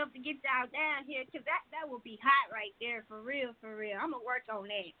some stuff to get y'all down here, cause that will be hot right there, for real. I'm gonna work on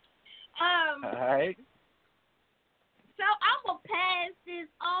that. All right. So I'm gonna pass this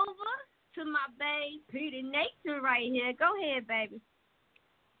over to my babe, Petey Nature, right here. Go ahead, baby.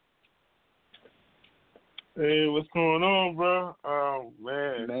 Hey, what's going on, bro?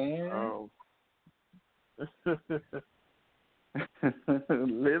 Man.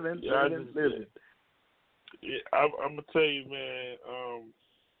 Living. Yeah, I'm gonna tell you, man.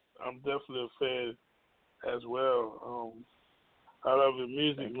 I'm definitely a fan as well. I love the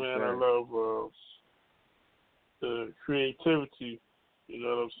music, man. I love the creativity. You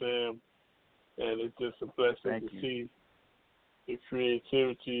know what I'm saying? And it's just a blessing to see the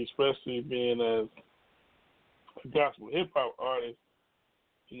creativity, especially being a gospel hip hop artist.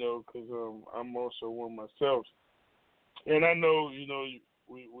 You know, because I'm also one myself, and I know,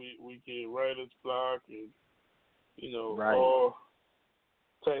 we get writer's block and all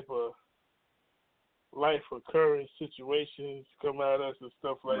type of life occurring situations come at us and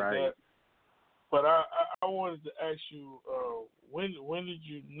stuff like that. But I wanted to ask you, when did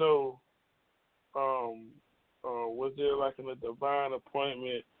you know? Was there like a divine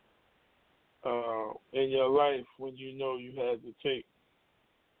appointment in your life when you know you had to take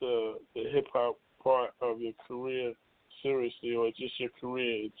the hip hop part of your career seriously, or just your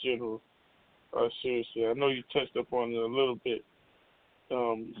career in general seriously? I know you touched up on it a little bit at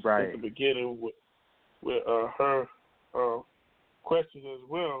the beginning with her questions as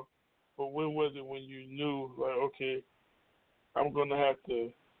well. But when was it when you knew, like, okay, I'm gonna have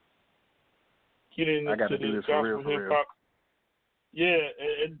to get into this gospel hip hop? Yeah,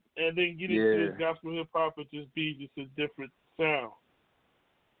 and then get into this gospel hip hop and just be just a different sound.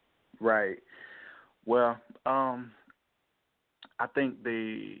 Right. Well, I think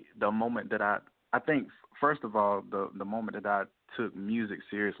the moment that I think first of all the moment that I took music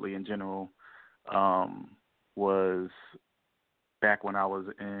seriously in general was back when I was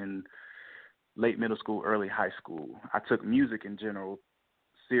in late middle school, early high school. I took music in general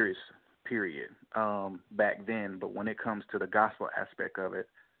serious, period, back then. But when it comes to the gospel aspect of it,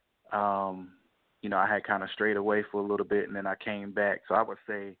 I had kind of strayed away for a little bit, and then I came back. So I would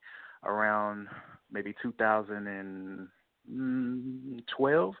say around maybe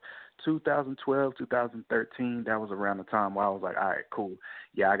 2012, 2013, that was around the time where I was like, all right, cool.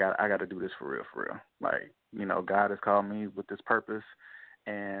 Yeah, I got to do this for real. Like, God has called me with this purpose,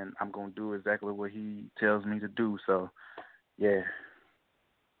 and I'm going to do exactly what he tells me to do. So, yeah.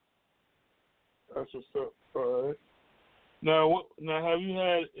 That's what's up. All right. Now, have you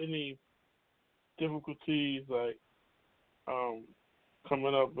had any difficulties, like,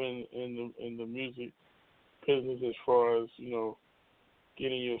 coming up in the music business as far as,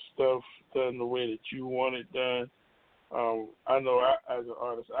 getting your stuff done the way that you want it done? I know as an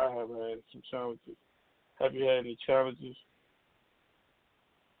artist I have had some challenges Have you had any challenges?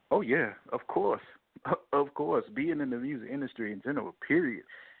 Oh yeah, of course, of course. Being in the music industry in general, period,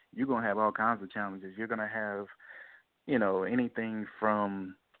 you're gonna have all kinds of challenges. You're gonna have, anything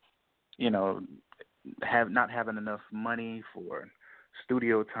from, not having enough money for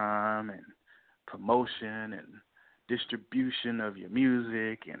studio time and promotion and distribution of your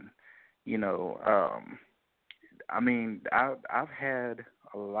music, and I've had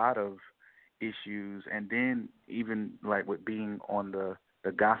a lot of issues, and then even like with being on the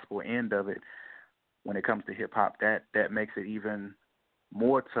gospel end of it, when it comes to hip hop, that makes it even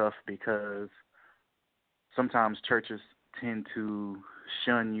more tough because sometimes churches tend to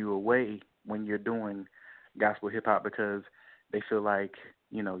shun you away when you're doing gospel hip hop because they feel like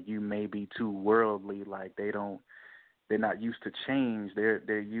you may be too worldly, like they're not used to change.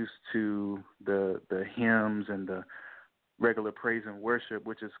 They're used to the hymns and the regular praise and worship,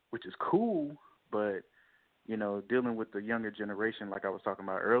 which is cool, but dealing with the younger generation, like I was talking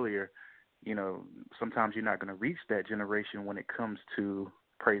about earlier, sometimes you're not going to reach that generation when it comes to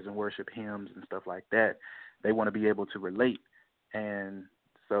praise and worship hymns and stuff like that. They want to be able to relate, and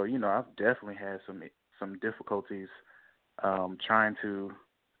so I've definitely had some difficulties trying to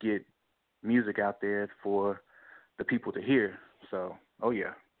get music out there for the people to hear. So, oh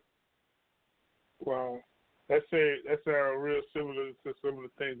yeah. Wow, that's real similar to some of the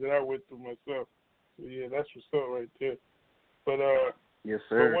things that I went through myself. So yeah, that's what's up right there. But yes,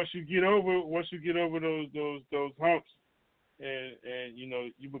 sir. But once you get over those humps, and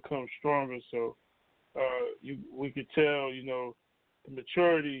you become stronger. So we could tell the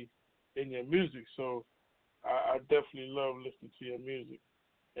maturity in your music. So I definitely love listening to your music.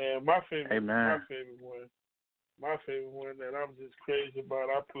 And my favorite one that I'm just crazy about,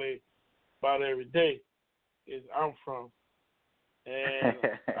 I play about every day, is I'm From. And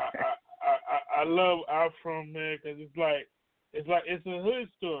I love I'm From, man, because it's a hood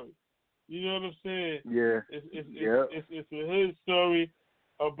story. You know what I'm saying? Yeah. It's a hood story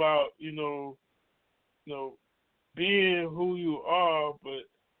about being who you are, but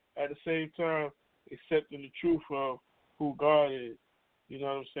at the same time accepting the truth of who God is. You know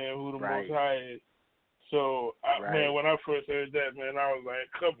what I'm saying? Who the Most High is. So, man, when I first heard that, man, I was like,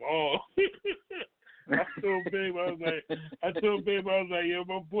 come on. I told Babe, I was like, yo,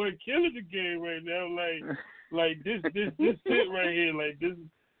 my boy killing the game right now. Like this it right here. Like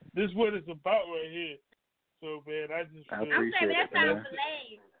this what it's about right here. So, man, I just I'm saying that sounds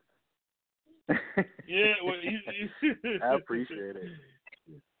lame. Yeah, well, I appreciate it.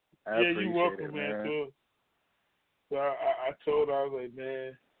 You're welcome, man. So I told her, I was like,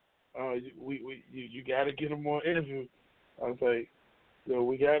 man, you got to get him on interview. I was like,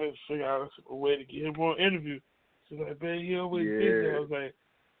 we got to figure out a way to get him on interview. She's like, man, he always busy. I was like,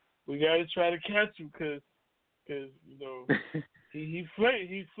 we got to try to catch him because he's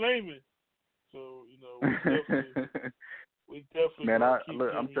flaming. So we definitely. Man,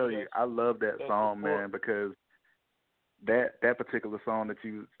 I'm telling you, I love that song, man, because that particular song that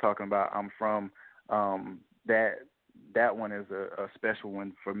you was talking about, I'm From, that one is a special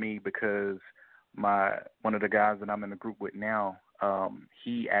one for me because one of the guys that I'm in the group with now,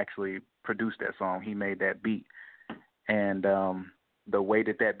 he actually produced that song. He made that beat, and the way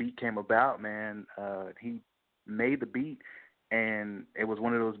that beat came about, man, he made the beat, and it was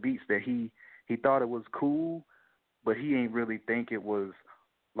one of those beats that he thought it was cool, but he ain't really think it was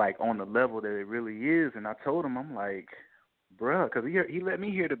like on the level that it really is. And I told him, I'm like, bruh, because he let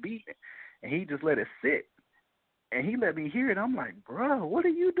me hear the beat, and he just let it sit. And he let me hear it. I'm like, bruh, what are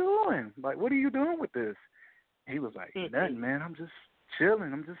you doing? Like, what are you doing with this? He was like, nothing, man. I'm just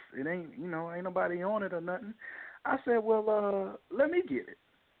chilling. It ain't, ain't nobody on it or nothing. I said, well, let me get it.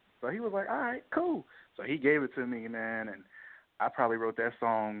 So he was like, all right, cool. So he gave it to me, man, and I probably wrote that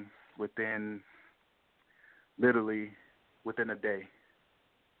song literally within a day.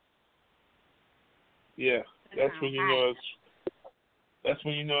 Yeah, that's when you know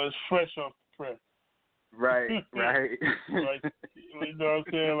it's fresh off the press. Right. Like, you know what I'm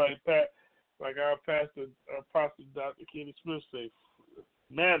saying? Like our pastor, Apostle Dr. Kenny Smith say,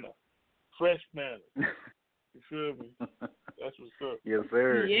 manna, fresh manna. You feel me? That's what's up. Yes,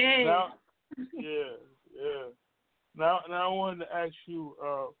 sir. Yeah. Now, yeah. Now I wanted to ask you,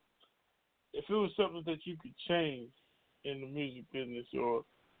 if it was something that you could change in the music business or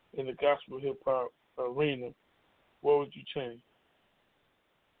in the gospel hip hop arena, what would you change?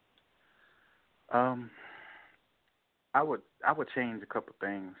 I would change a couple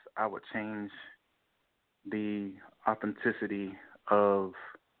things. I would change the authenticity of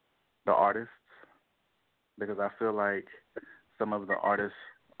the artists because I feel like some of the artists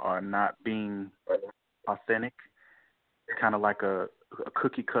are not being authentic, kind of like a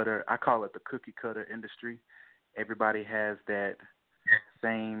cookie cutter. I call it the cookie cutter industry. Everybody has that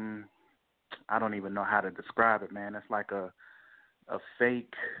same, I don't even know how to describe it, man. It's like a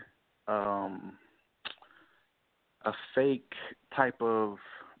fake type of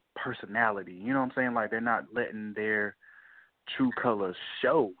personality. You know what I'm saying? Like they're not letting their true colors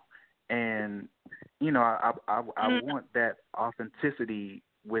show. And you know, I want that authenticity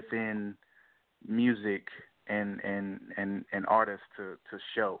within music and artists to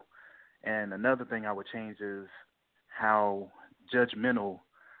show. And another thing I would change is how judgmental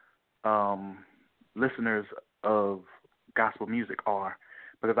listeners of gospel music are,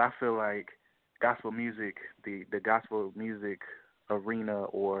 because I feel like gospel music, the gospel music arena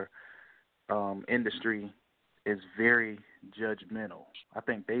or industry is very judgmental. I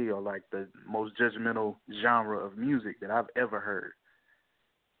think they are like the most judgmental genre of music that I've ever heard.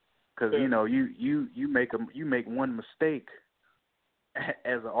 Because you know, you make one mistake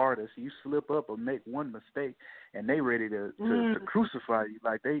as an artist, you slip up or make one mistake, and they ready to crucify you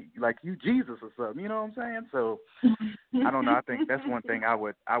like you Jesus or something. You know what I'm saying? So I don't know. I think that's one thing I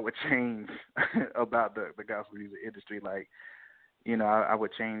would change about the gospel music industry. Like, you know, I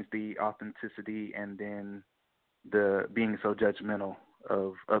would change the authenticity and then the being so judgmental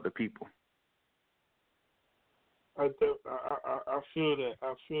of other people. I feel that.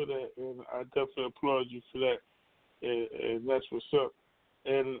 I feel that, and I definitely applaud you for that. And that's what's up.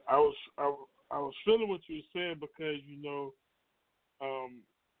 And I was feeling what you were saying because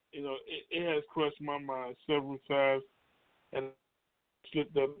it has crossed my mind several times, and I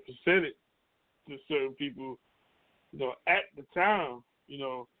slipped up and said it to certain people, at the time,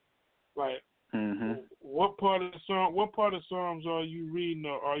 like what part of Psalms are you reading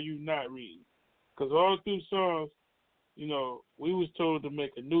or are you not reading? Because all through Psalms, we was told to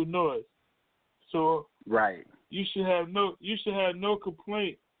make a new noise. So right. You should have no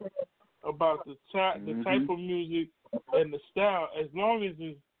complaint about the type of music and the style, as long as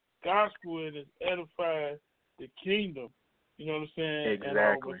it's gospel and it's edifying the kingdom. You know what I'm saying? Exactly. And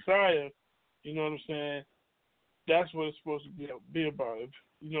our Messiah. You know what I'm saying? That's what it's supposed to be about. As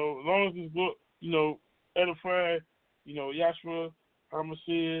long as it's edifying, Yahshua,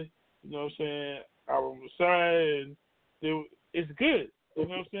 Hamashiach, you know what I'm saying, our Messiah, and it's good. You know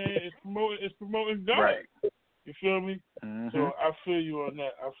what I'm saying? It's promoting God. Right. You feel me? Mm-hmm. So I feel you on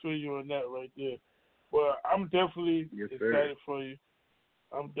that. I feel you on that right there. Well, I'm definitely excited for you.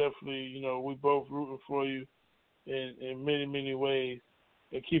 I'm definitely, we both rooting for you in many, many ways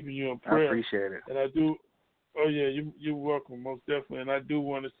and keeping you in prayer. I appreciate it. And I do. Oh yeah, you're welcome, most definitely. And I do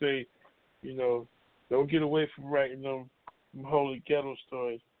want to say, don't get away from writing them holy ghetto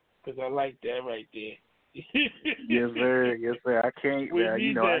stories, because I like that right there. Yes, sir. Yes, sir. I can't. We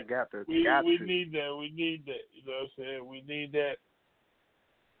need that. I got to. We need that. We need that. You know what I'm saying? We need that.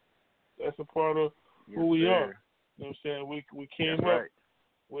 That's a part of who we are. You know what I'm saying? We came up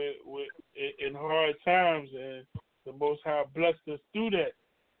with in hard times, and the Most High blessed us through that.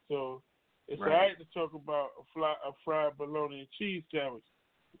 So it's all right to talk about a fried bologna and cheese sandwich.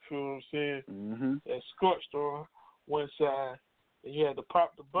 You feel what I'm saying? Mm-hmm. That scorched on one side, and you had to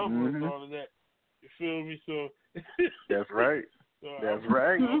pop the bubble and all of that. You feel me? So that's right. So that's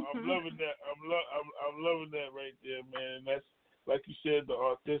right. I'm loving that. I'm loving that right there, man. And that's, like you said, the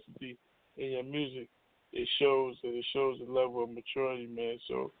authenticity in your music. It shows, and it shows the level of maturity, man.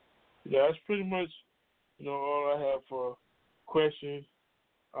 So yeah, that's pretty much all I have for questions.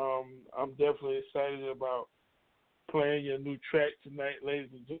 I'm definitely excited about playing your new track tonight, ladies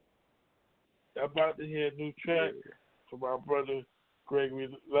and gentlemen. I'm about to hear a new track from our brother Gregory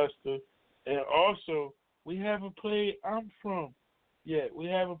Luster. And also, we haven't played I'm From yet.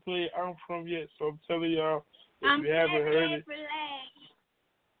 So I'm telling y'all, if you haven't heard it.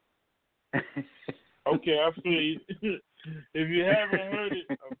 Okay, I feel you. If you haven't heard it,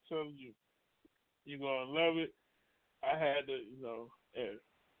 I'm telling you, you're going to love it. I had to, and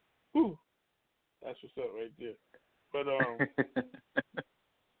whew, that's what's up right there. But,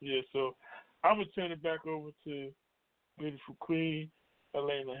 yeah, so I'm going to turn it back over to beautiful Queen,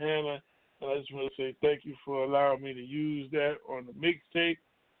 Alana Hannah. And I just want to say thank you for allowing me to use that on the mixtape.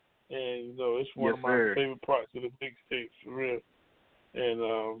 And, it's one of my favorite parts of the mixtape, for real. And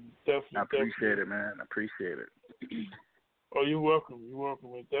definitely. I appreciate it, man. I appreciate it. Oh, you're welcome. You're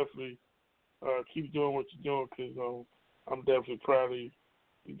welcome. And definitely keep doing what you're doing, because I'm definitely proud of you.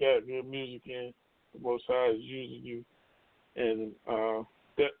 You got good music, and the Most High is using you. And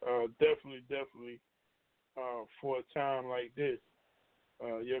definitely for a time like this,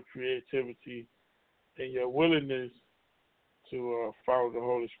 your creativity and your willingness to follow the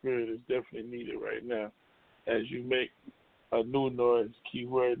Holy Spirit is definitely needed right now as you make a new noise,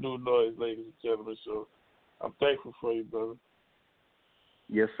 keyword new noise, ladies and gentlemen. So I'm thankful for you, brother.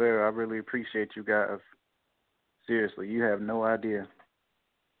 Yes, sir. I really appreciate you guys. Seriously, you have no idea.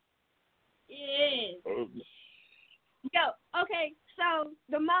 Yes. Yo, okay, so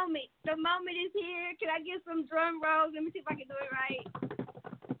the moment is here. Can I get some drum rolls? Let me see if I can do it right.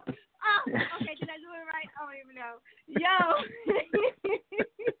 Oh, okay, did I do it right? I don't even know. Yo,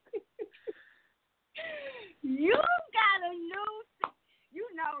 you got a new, you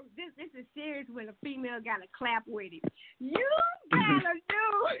know, this is serious when a female got to clap with it. You got a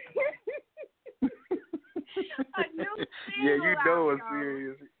new single yeah, you know out, it's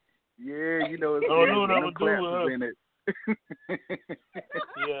serious. Yeah, you know it's I don't serious. know what I'm No gonna do with claps her. in it.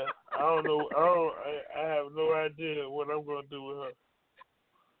 Yeah, I don't know. I have no idea what I'm gonna do with her.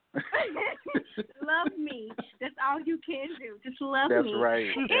 Love me. That's all you can do. Just love That's me. right.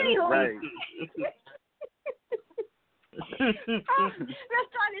 Anyway. That's right. Let's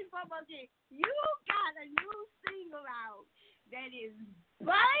try this one more thing. You got a new single out that is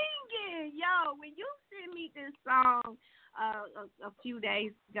banging. Yo, when you sent me this song a few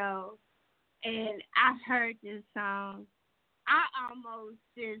days ago, and I heard this song, I almost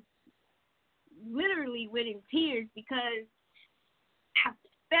just literally went in tears because I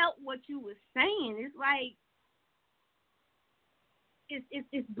felt what you were saying. It's like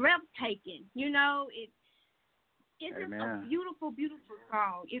it's breathtaking. You know, it's just a beautiful, beautiful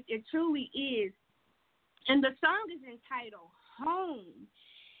song. It truly is. And the song is entitled Home.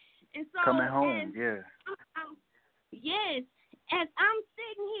 And so Coming home, yeah. Yes. As I'm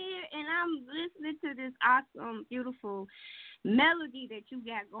sitting here and I'm listening to this awesome, beautiful melody that you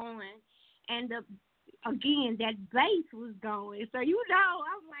got going, and again, that bass was going. So, you know,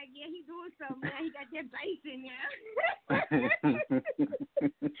 I'm like, yeah, he doing something, man. He got that bass in there.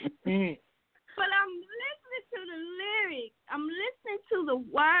 But I'm listening to the lyrics. I'm listening to the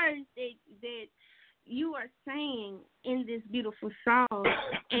words that you are saying in this beautiful song.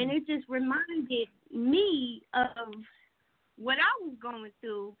 And it just reminded me of what I was going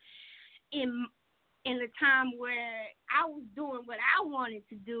through in the time where I was doing what I wanted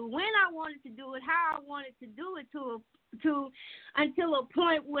to do, when I wanted to do it, how I wanted to do it, to until a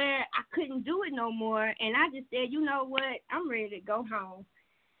point where I couldn't do it no more, and I just said, you know what, I'm ready to go home.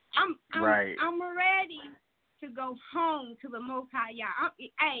 I'm ready to go home to the Most High Yah.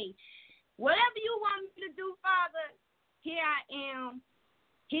 Hey, whatever you want me to do, Father, here I am.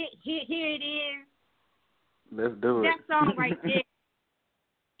 Here it is. Let's do it. That song right there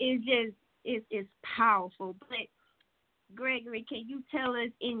is powerful. But Gregory, can you tell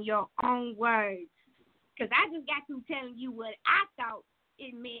us in your own words? Because I just got through telling you what I thought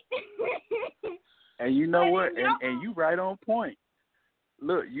it meant. And you know what? And you right on point.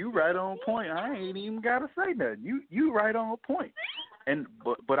 Look, you right on point. I ain't even gotta say nothing. You right on point. And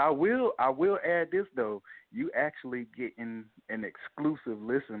but I will add this though. You actually getting an exclusive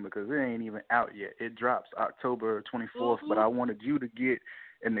listen because it ain't even out yet. It drops October 24th, but I wanted you to get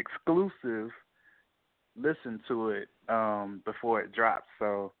an exclusive listen to it before it drops.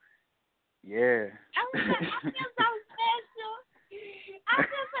 So yeah. I feel so special. I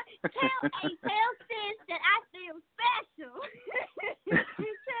feel so, tell sis that I feel special.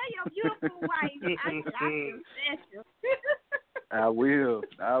 Tell your beautiful wife I feel special. I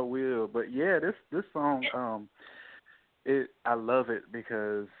will. But yeah, this song, I love it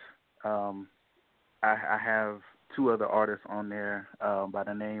because I have two other artists on there by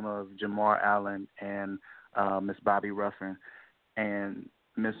the name of Jamar Allen and Miss Bobby Ruffin. And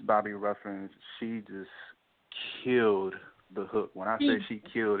Miss Bobby Ruffin, she just killed the hook. When I say she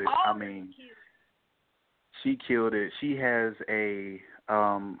killed it, I mean she killed it. She has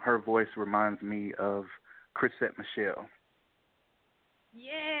her voice reminds me of Chrisette Michelle.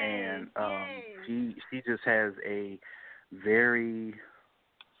 Yeah. And she just has a very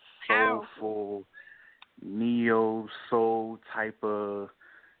soulful neo soul type of,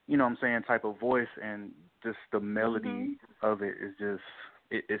 you know what I'm saying, type of voice, and just the melody of it is just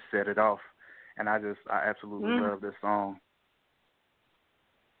it set it off. And I absolutely love this song.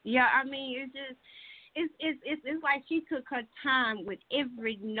 Yeah, I mean, it's like she took her time with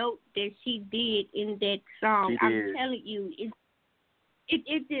every note that she did in that song. I'm telling you, it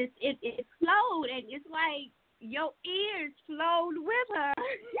flowed, and it's like your ears flowed with her.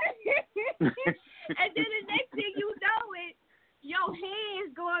 And then the next thing you know it, your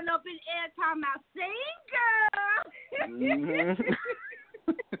hands going up in the air talking about sing, girl.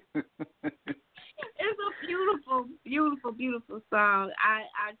 It's a beautiful, beautiful, beautiful song.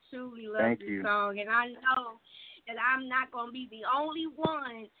 I truly love this song, and I know that I'm not going to be the only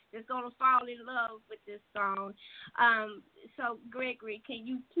one that's going to fall in love with this song. So, Gregory, can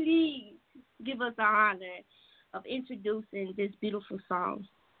you please give us the honor of introducing this beautiful song?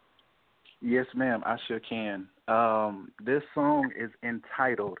 Yes, ma'am, I sure can. This song is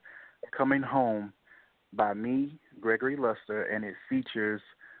entitled Coming Home by me, Gregory Luster, and it features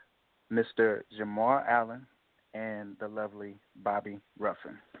Mr. Jamar Allen and the lovely Bobby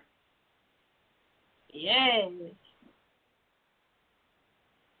Ruffin. Yes.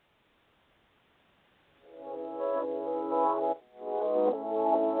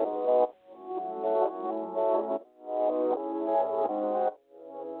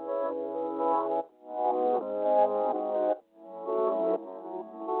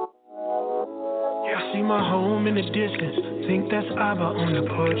 See my home in the distance, think that's Abba on the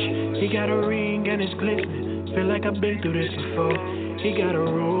porch. He got a ring and it's glistening, feel like I've been through this before. He got a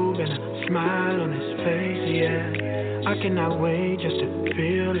robe and a smile on his face, yeah. I cannot wait just to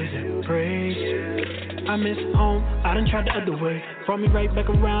feel his embrace. I miss home, I done tried the other way, brought me right back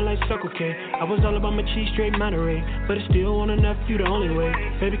around like Circle K. I was all about my cheese straight Monterey, but it still wasn't enough, you the only way.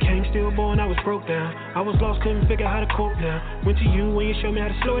 Baby came stillborn, I was broke down, I was lost, couldn't figure how to cope now. Went to you when you showed me how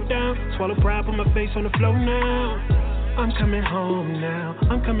to slow it down, swallow pride, put my face on the floor now. I'm coming home now,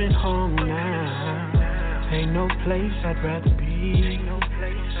 I'm coming home now. Ain't no place I'd rather be.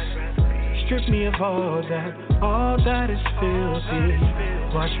 Strip me of all that is filthy.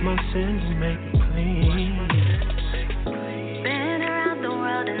 Wash my sins and make me clean. Been around the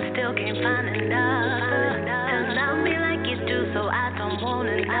world and still can't find enough to love me like you do, so I don't want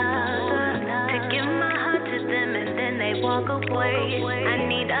another. To give my heart to them and then they walk away. I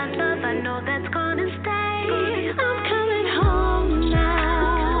need a love I know that's gonna stay. I'm coming home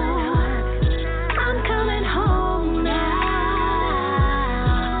now. I'm coming home now.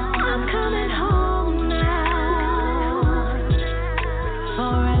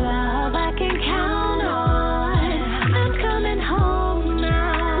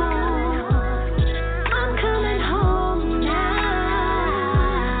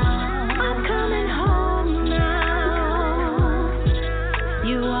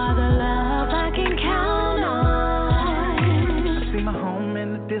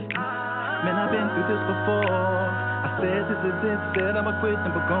 Said I would quit,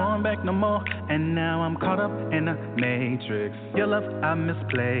 never going back no more. And now I'm caught up in a matrix. Your love, I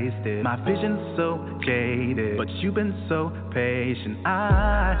misplaced it. My vision's so jaded, but you've been so patient.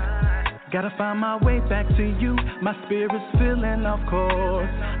 I gotta find my way back to you. My spirit's feeling off course.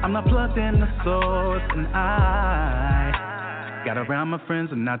 I'm not plugged in the source, and I got around my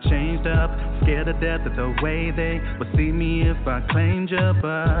friends and I changed up. Scared to death of the way they would see me if I claimed you. But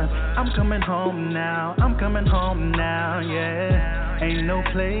I'm coming home now, I'm coming home now, yeah. Ain't no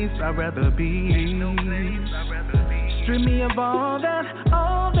place I'd rather be. Strip me of all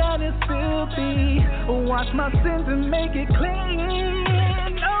that is filthy. Wash my sins and make it clean.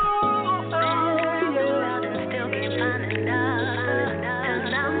 Oh, yeah. Still can't find enough to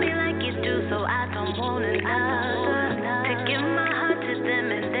love me like you do, so I don't want another. Give my heart to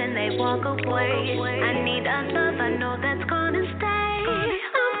them and then they walk away. I need a love I know that's gonna stay.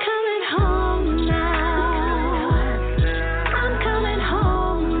 I'm coming home now. I'm coming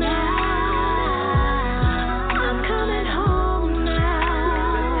home now. I'm coming home now.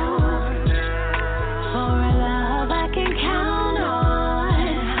 For a love I can count on.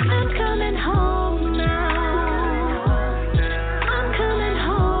 I'm coming home now. I'm coming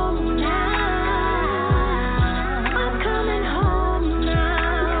home now.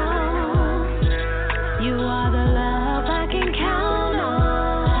 You are the love I can count on.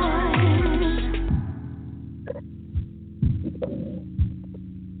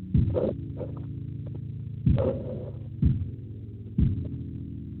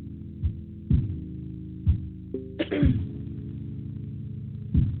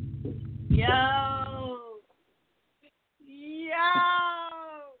 Yo.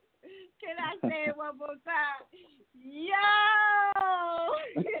 Can I say it one more time? Yo.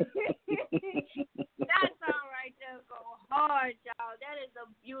 That song right there go hard, y'all. That is a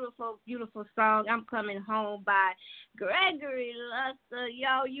beautiful, beautiful song. I'm Coming Home by Gregory Luster.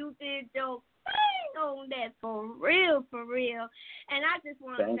 Yo, you did your thing on that for real, for real. And I just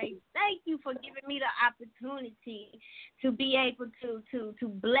want to say thank you for giving me the opportunity to be able to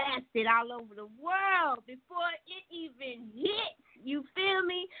blast it all over the world before it even hits. You feel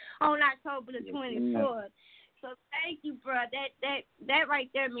me? On October the 24th. So thank you, bro. That right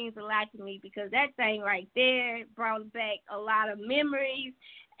there means a lot to me because that thing right there brought back a lot of memories,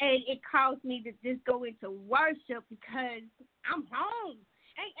 and it caused me to just go into worship because I'm home.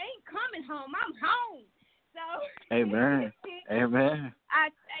 Ain't coming home. I'm home. So Amen. Amen. I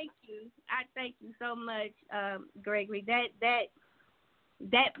thank you so much, Gregory. That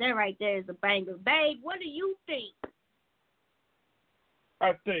right there is a banger. Babe, what do you think?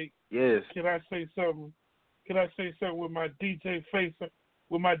 I think. Yes. Can I say something? Can I say something with my DJ face?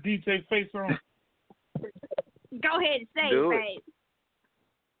 With my DJ face on? Go ahead and say Do it,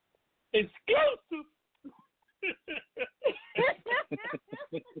 babe. Exclusive.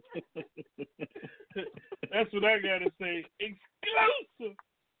 That's what I gotta say. Exclusive.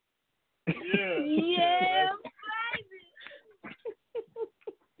 Yeah. Yeah, baby.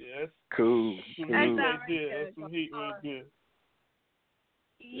 Yes. Cool. Some Cool. heat right there. That's some heat right there.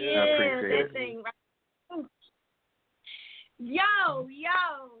 Yeah, I appreciate that thing right. Ooh. Yo.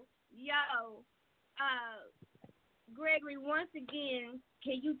 Gregory, once again,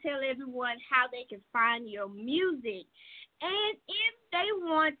 can you tell everyone how they can find your music? And if they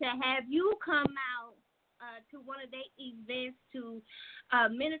want to have you come out to one of their events to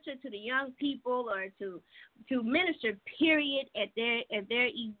minister to the young people or to minister, period, at their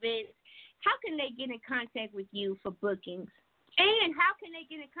events, how can they get in contact with you for bookings? And how can they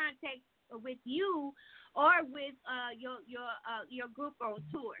get in contact with you or with your group on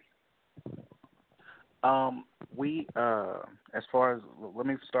tour? We as far as, let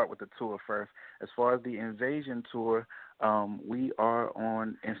me start with the tour first. As far as the Invasion tour, we are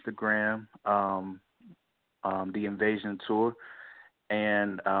on Instagram, the Invasion tour,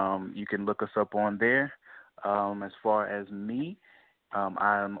 and you can look us up on there. As far as me,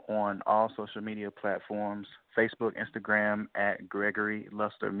 I'm on all social media platforms: Facebook, Instagram at Gregory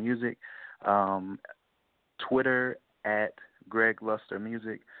Luster Music, Twitter at Greg Luster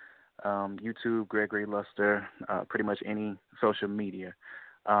Music, YouTube, Gregory Luster, pretty much any social media.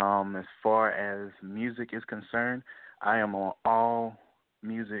 As far as music is concerned, I am on all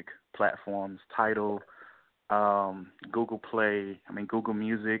music platforms: Tidal, Google Play, Google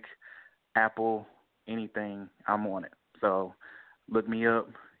Music, Apple, anything, I'm on it. So look me up,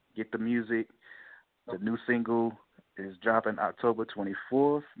 get the music. The new single is dropping October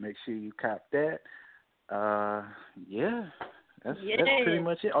 24th. Make sure you cop that. That's pretty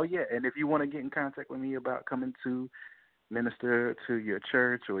much it. Oh, yeah, and if you want to get in contact with me about coming to minister to your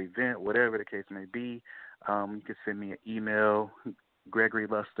church or event, whatever the case may be, you can send me an email,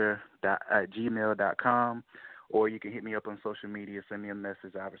 gregoryluster@gmail.com, or you can hit me up on social media, send me a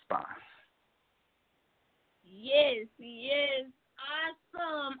message, I'll respond. Yes.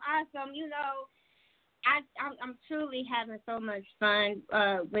 Awesome. You know, I'm truly having so much fun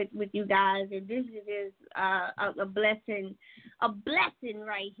with you guys, and this is a blessing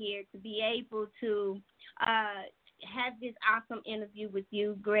right here to be able to have this awesome interview with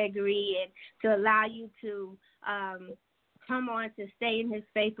you, Gregory, and to allow you to come on to Stay in His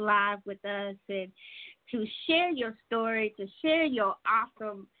Faith Live with us and to share your story, to share your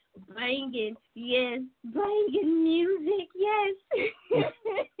awesome banging music, yes.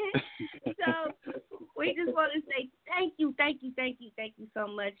 So we just want to say thank you so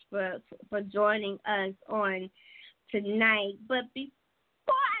much for joining us on tonight. But before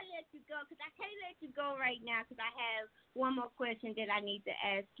I let you go, because I can't let you go right now, because I have one more question that I need to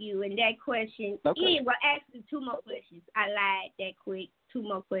ask you, and that question is, well, actually 2 more questions. I lied that quick, 2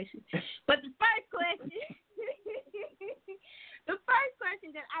 more questions. But the first question,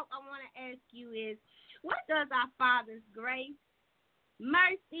 that I want to ask you is, what does our Father's grace,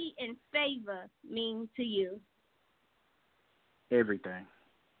 mercy, and favor mean to you? Everything.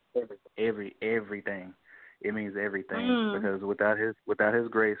 Everything. It means everything, because without his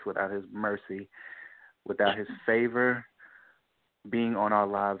grace, without his mercy, without his favor being on our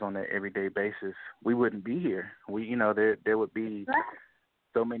lives on an everyday basis, we wouldn't be here. There would be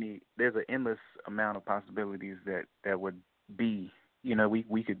so many. There's an endless amount of possibilities that would be.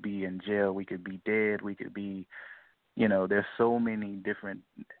 We could be in jail, we could be dead, we could be, there's so many different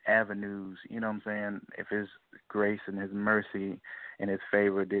avenues, you know what I'm saying? If his grace and his mercy and his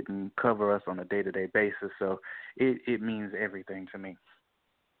favor didn't cover us on a day-to-day basis. So it means everything to me.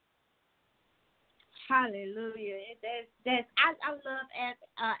 Hallelujah. I love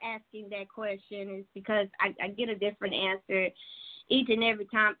asking that question, is because I get a different answer each and every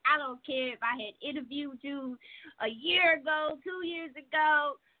time. I don't care if I had interviewed you a year ago, 2 years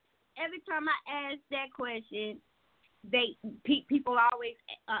ago. Every time I ask that question, people always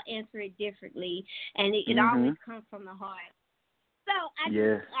answer it differently, and it always comes from the heart. So I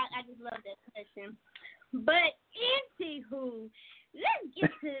just love that question. But anywho, let's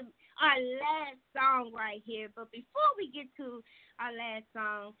get to our last song right here. But before we get to our last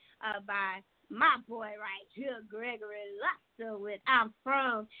song by my boy right here, Gregory Luster, with I'm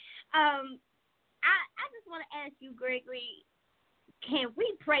From, I just want to ask you, Gregory, can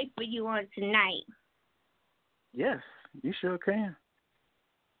we pray for you on tonight? Yes, you sure can.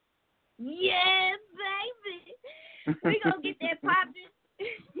 Yeah, baby. We're going to get that popping.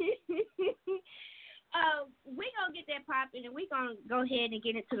 We're going to get that popping, and we're going to go ahead and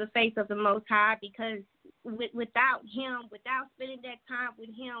get into the face of the Most High, because without him, without spending that time with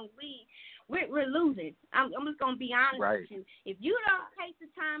him, we're losing. I'm just going to be honest with you. If you don't take the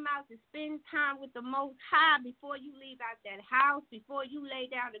time out to spend time with the Most High before you leave out that house, before you lay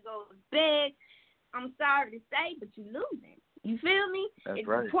down to go to bed, I'm sorry to say, but you're losing. You feel me? That's it's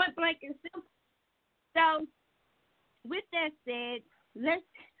right. Point blank and simple. So, with that said,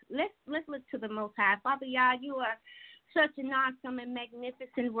 let's look to the Most High. Father Yah, you are such an awesome and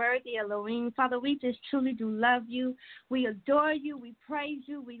magnificent, worthy Elohim. Father, we just truly do love you. We adore you. We praise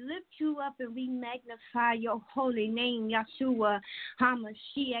you. We lift you up, and we magnify your holy name, Yahshua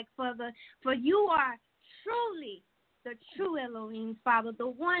HaMashiach, Father. For you are truly the true Elohim, Father, the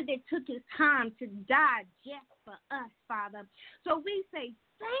one that took his time to die just for us, Father. So we say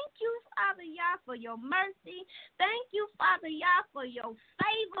thank you, Father Yah, for your mercy. Thank you, Father Yah, for your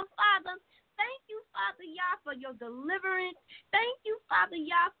favor, Father. Thank you, Father Yah, for your deliverance. Thank you, Father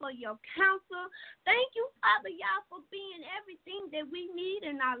Yah, for your counsel. Thank you, Father Yah, for being everything that we need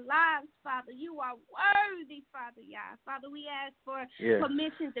in our lives, Father. You are worthy, Father Yah. Father, we ask for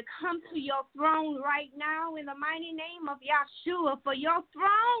permission to come to your throne right now in the mighty name of Yahshua. For your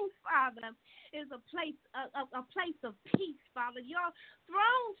throne, Father, is a place of peace, Father. Your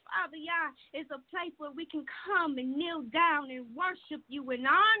throne, Father Yah, is a place where we can come and kneel down and worship you and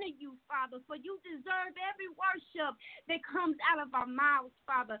honor you, Father, for you deserve every worship that comes out of our mouths,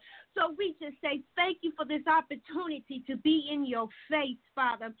 Father. So we just say thank you for this opportunity to be in your face,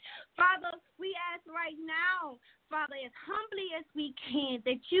 Father. Father, we ask right now, Father, as humbly as we can,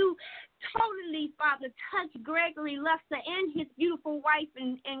 that you totally, Father, touch Gregory Luster and his beautiful wife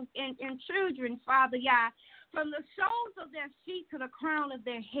and children, Father, Yah, from the soles of their feet to the crown of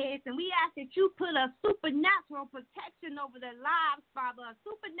their heads. And we ask that you put a supernatural protection over their lives, Father, a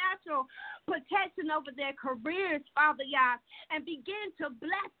supernatural protection over their careers, Father, Yah, and begin to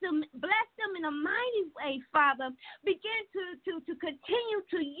bless them in a mighty way, Father. Begin to continue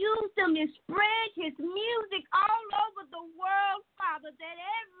to use them and spread his music all over the world, Father, that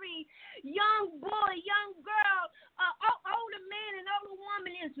every young boy, young girl, older man and older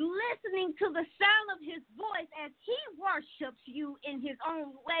woman is listening to the sound of his voice as he worships you in his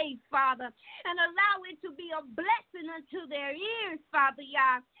own way, Father, and allow it to be a blessing unto their ears, Father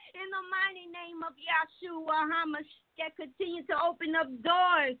Yah. In the mighty name of Yahshua HaMashiach, continue to open up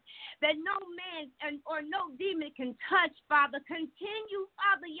doors that no man or no demon can touch, Father. Continue,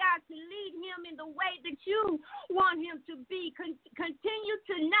 Father Yah, to lead him in the way that you want him to be. Continue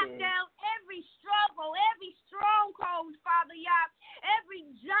to knock down every struggle, every stronghold, Father Yah, every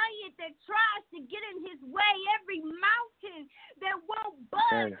giant that tries to get in his way, every mountain that won't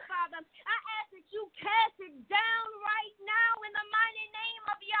budge, Father. I ask that you cast it down right now in the mighty name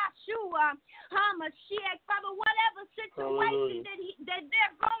of Yahshua HaMashiach, Father. Whatever situation that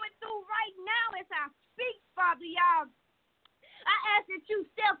they're going through right now as I speak, Father Yah, I ask that you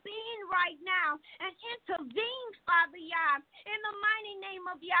step in right now and intervene, Father Yah, in the mighty name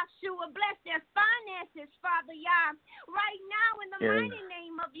of Yahshua. Bless their finances, Father Yah, right now in the mighty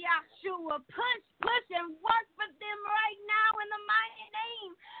name of Yahshua. Push and work for them right now in the mighty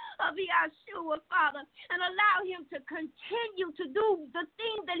name of Yahshua, Father, and allow him to continue to do the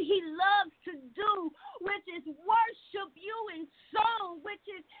thing that he loves to do, which is worship you in song, which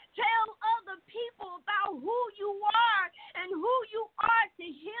is tell other people about who you are and who you are to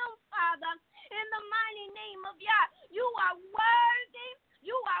him, Father, in the mighty name of Yah. You are worthy.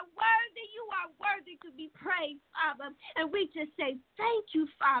 You are worthy. You are worthy to be praised, Father. And we just say thank you,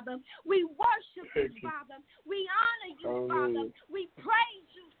 Father. We worship you, Father. We honor you, Father. We praise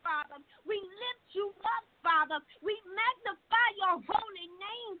you, Father. We lift you up, Father. We magnify your holy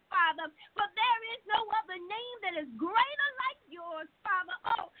name, Father. For there is no other name that is greater like yours, Father.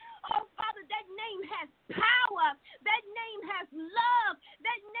 Oh, Father, that name has power. That name has love.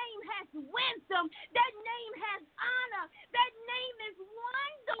 That name has wisdom. That name has honor. That name is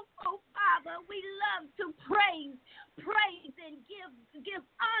wonderful, Father. We love to praise and give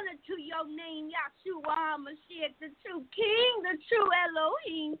honor to your name, Yahshua HaMashiach, the true King, the true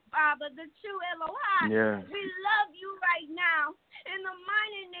Elohim, Father, the true Elohim. Yeah. We love you right now in the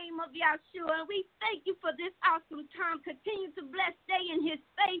mighty name of Yahshua. And we thank you for this awesome time. Continue to bless, stay in his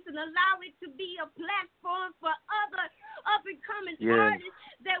face, and allow it to be a platform for other up-and-coming artists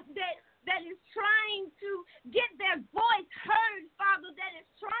that is trying to get their voice heard, Father, that is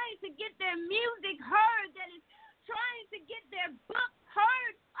trying to get their music heard, that is trying to get their book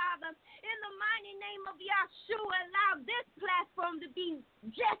heard, Father. In the mighty name of Yahshua, allow this platform to be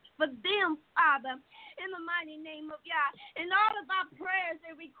just for them, Father. In the mighty name of Yah. And all of our prayers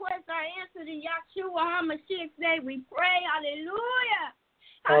and requests are answered in Yahshua HaMashiach's name. We pray. Hallelujah.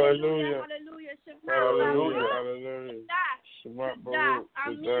 Hallelujah. Hallelujah. Hallelujah. Hallelujah. Shema Baruch.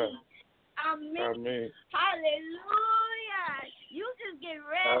 Amen. Amen. Hallelujah. You just get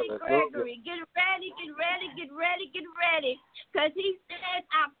ready, Gregory. Get ready. Because he said,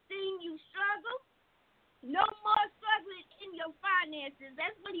 I've seen you struggle. No more struggling in your finances.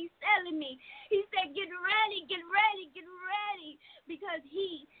 That's what he's telling me. He said, get ready. Because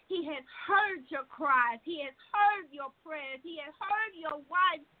he has heard your cries. He has heard your prayers. He has heard your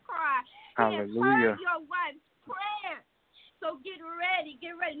wife's cry. He has heard your wife's prayer. So get ready.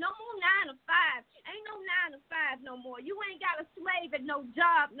 No more 9 to 5. Ain't no 9 to 5 no more. You ain't got a slave at no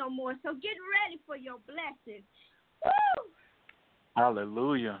job no more. So get ready for your blessings. Woo!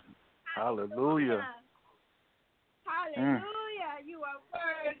 Hallelujah. Hallelujah. You are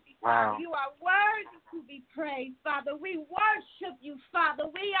worthy. Wow. You are worthy to be praised, Father. We worship you, Father.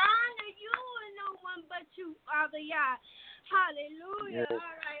 We honor you and no one but you, Father. Yeah. Hallelujah. Yes.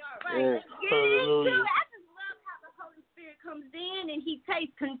 All right. Yes. Let's get into it. I just love how the Holy Spirit comes in and he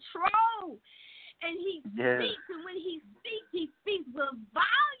takes control. And he speaks, and when he speaks with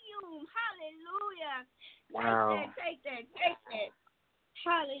volume. Hallelujah. Wow. Take that.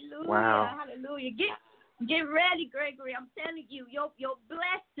 Hallelujah. Wow. Hallelujah. Get ready, Gregory. I'm telling you, your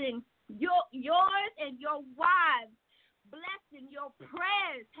blessings, yours and your wives' blessing, your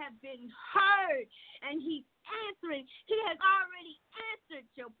prayers have been heard, and he's answering. He has already answered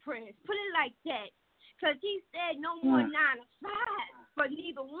your prayers. Put it like that, because he said no more 9 to 5 for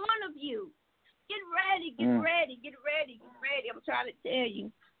neither one of you. Get ready. I'm trying to tell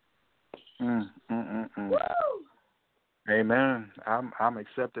you. Woo! Amen. I'm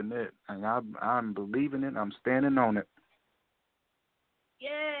accepting it, and I'm believing it. I'm standing on it.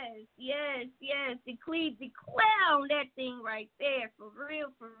 Yes. Declare on that thing right there, for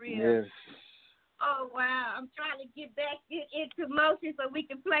real. Yes. Oh wow! I'm trying to get back into motion so we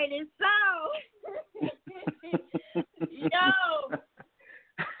can play this song. Yo.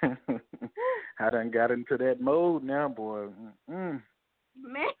 I done got into that mode now, boy. Man.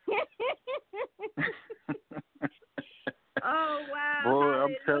 Oh wow! Boy, Hallelujah.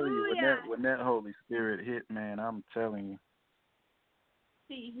 I'm telling you, when that Holy Spirit hit, man, I'm telling you,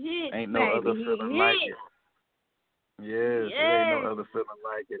 he hit, ain't no baby. other feeling like it. Yes, there ain't no other feeling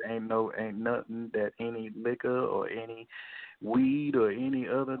like it. Ain't nothing that any liquor or any weed or any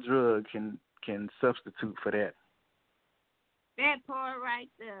other drug can substitute for that. That part right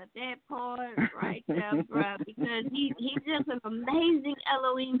there, bro, because he's just an amazing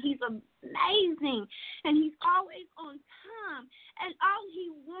Elohim. He's amazing, and he's always on time. And all he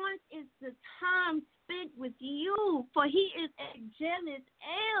wants is the time spent with you, for he is a jealous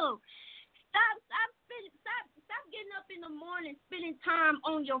El. Stop getting up in the morning, spending time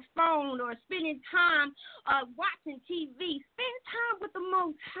on your phone or spending time watching TV. Spend time with the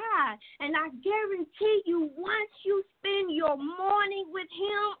Most High. And I guarantee you, once you spend your morning with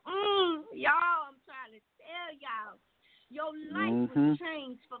him, y'all, I'm trying to tell y'all, your life will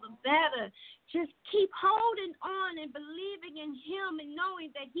change for the better. Just keep holding on and believing in him and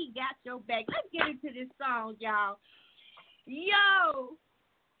knowing that he got your back. Let's get into this song, y'all. Yo.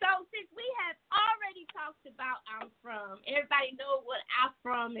 So since we have already talked about I'm From, everybody know what I'm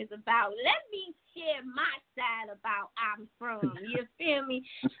From is about. Let me share my side about I'm From. You feel me?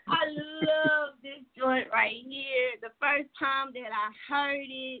 I love this joint right here. The first time that I heard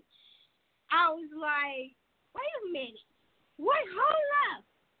it, I was like, wait a minute. Wait, hold up.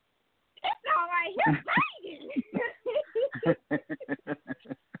 It's all right here banging.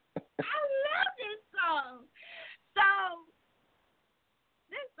 I love this song. So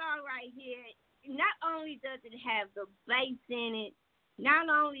this song right here, not only does it have the bass in it, not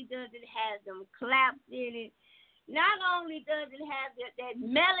only does it have them claps in it, not only does it have that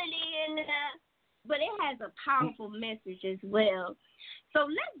melody in there, but it has a powerful message as well. So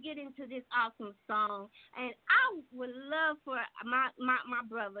let's get into this awesome song, and I would love for my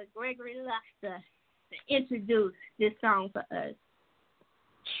brother, Gregory Luster, to introduce this song for us.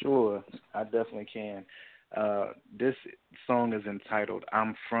 Sure, I definitely can. This song is entitled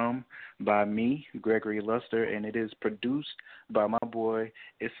I'm From by me, Gregory Luster, and it is produced by my boy.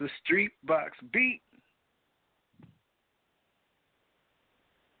 It's a Street Box beat.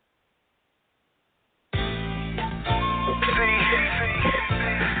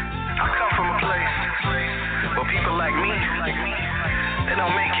 I come from a place where people like me, they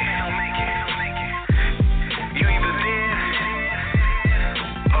don't make it.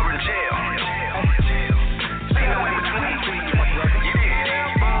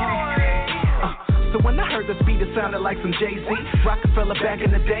 this beat, it sounded like some Jay-Z. Rockefeller back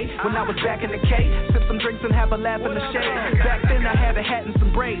in the day, when I was back in the K. Sip some drinks and have a laugh in the shade. Back then I had a hat and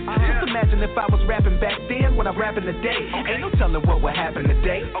some braids. Just imagine if I was rapping back then when I rapping today. Ain't no telling what would happen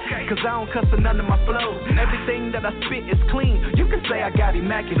today. Cause I don't cuss in none of my flows. Everything that I spit is clean. You can say I got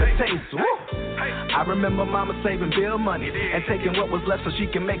immaculate taste. Woo. I remember mama saving bill money and taking what was left so she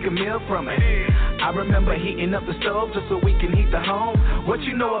can make a meal from it. I remember heating up the stove just so we can heat the home. What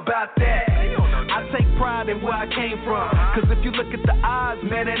you know about that? I take pride in where I came from. Cause if you look at the odds,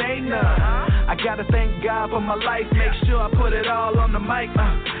 man, it ain't none. I gotta thank God for my life. Make sure I put it all on the mic.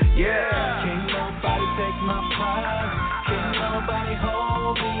 Yeah. Can't nobody take my pride. Can't nobody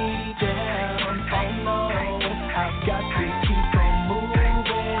hold me down. Oh no, I've got to keep on moving.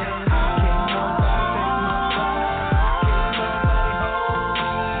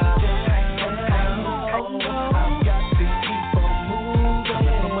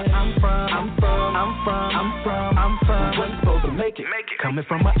 Coming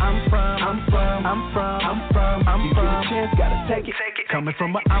from where I'm from. You get a chance, gotta take it. Coming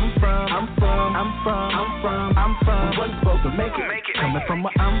from where I'm from. We wasn't supposed to make it. Coming from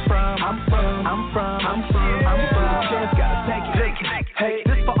where I'm from. You get a chance, gotta take it. Hey,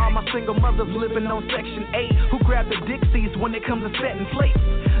 this for all my single mothers living on Section 8 who grab the Dixies when it comes to setting plates.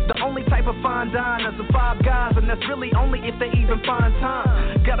 The only type of fine dine is the 5 guys, and that's really only if they even find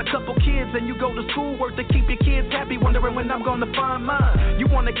time. Got a couple kids and you go to school, work to keep your kids happy, wondering when I'm gonna find mine. You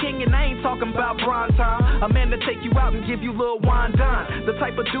want a king and I ain't talking about bronze time. A man to take you out and give you little wine dine. The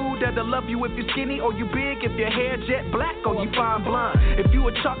type of dude that'll love you if you're skinny or you big, if your hair jet black or you fine blonde. If you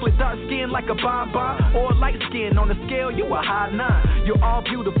a chocolate dark skin like a bonbon or a light skin on the scale, you a high 9. You're all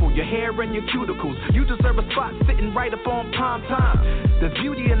beautiful, your hair and your cuticles. You deserve a spot sitting right up on prime time. There's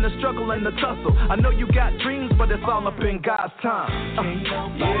beauty in the struggle and the tussle. I know you got dreams, but it's all up in God's time. Can't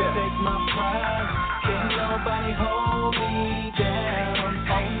nobody take my pride. Can't nobody hold me down.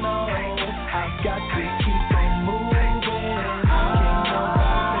 Oh no, I've got to keep on moving. Can't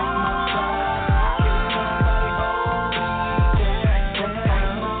nobody take my pride. Can't nobody hold me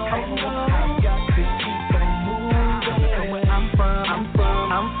down. Oh no, I've got to keep on moving. Coming from where I'm from.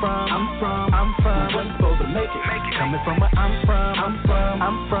 We wasn't supposed to make it. Coming from where I'm from.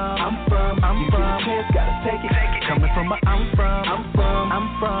 You get a chance, gotta take it. Coming from where I'm from. We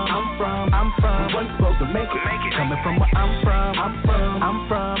wasn't supposed to make it. Coming from where I'm from.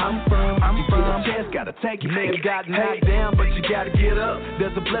 You get a chance, gotta take it. You may have gotten knocked down, but you gotta get up.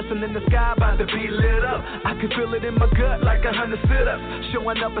 There's a blessing in the sky about to be lit up. I can feel it in my gut like 100 sit-ups.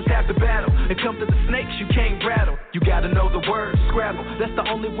 Showing up is half the battle. It comes to the snakes, you can't rattle. You gotta know the words, scrabble. That's the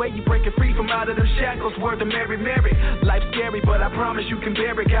only way you break it free from out of them shackles. Word to Mary. Life's scary, but I promise you can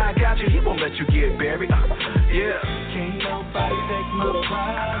bear it. God got you, he won't let you get buried. Yeah. Can't nobody take my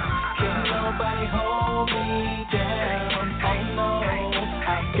pride. Can't nobody hold me down. Oh no,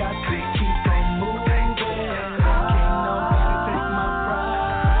 I've got to keep on moving. Can't nobody take my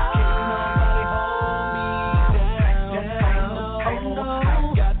pride. Can't nobody hold me down. Oh no,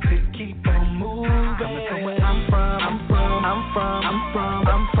 I've got to keep on moving. Coming from where I'm from. We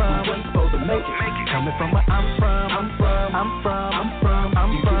wasn't supposed to make it. Coming from where I'm from.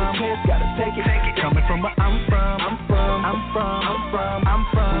 You get a chance, gotta take it. Coming from where I'm from. We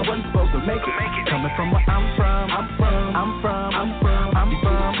wasn't supposed to make it. Coming from where I'm from. You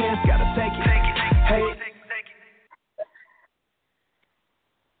get a chance, gotta take it. Hey.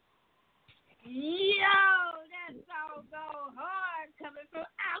 Yo, that song go hard. Coming from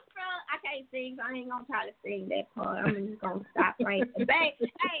I can't sing, so I ain't gonna try to sing that part. I'm just gonna stop right there. Babe,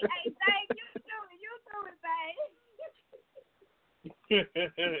 hey, babe, you do it, babe.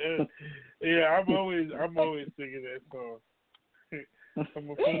 Yeah, I'm always singing that song.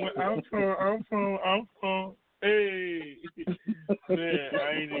 I'm from. Hey, man,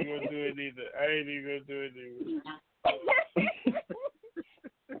 I ain't even gonna do it either.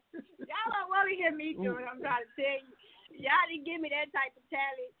 Y'all don't want to hear me do it. I'm trying to tell you. Y'all didn't give me that type of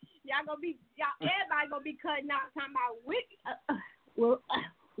talent. Everybody gonna be cutting out talking about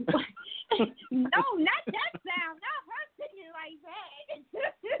no, not that sound. Not her singing like that.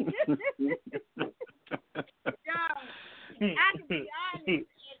 Yo, I can be honest, and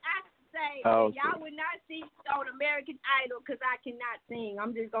I can say y'all would not see on American Idol because I cannot sing.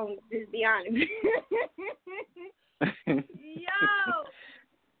 I'm just gonna be honest. Yo,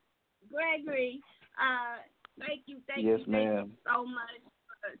 Gregory, thank you so much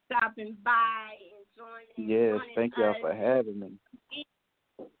for stopping by and joining. Yes, thank y'all for having me.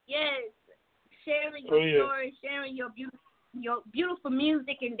 Yes, sharing your story, sharing your beautiful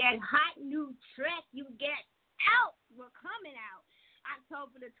music and that hot new track you get out. We're coming out.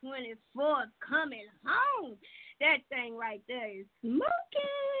 October the 24th, coming home. That thing right there is smoking,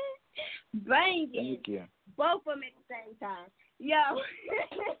 banging. Thank you. Both of them at the same time. Yo.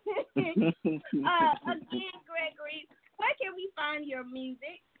 Again, Gregory, where can we find your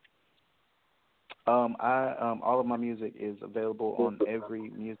music? All of my music is available on every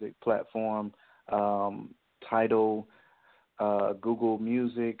music platform. Tidal, Google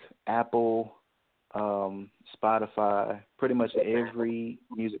Music, Apple, Spotify. Pretty much every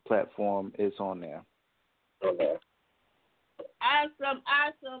music platform is on there. Awesome.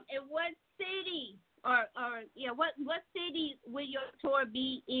 And what city what city will your tour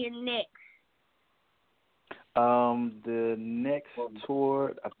be in next? The next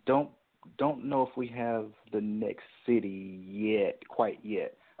tour, I don't know if we have the next city quite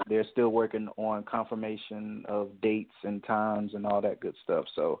yet. They're still working on confirmation of dates and times and all that good stuff.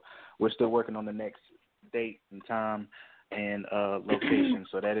 So we're still working on the next date and time and location.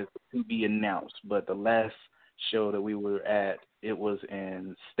 So that is to be announced. But the last show that we were at, it was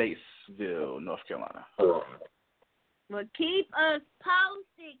in Statesville, North Carolina. Well, keep us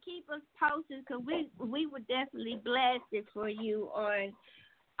posted, because we would definitely blast it for you on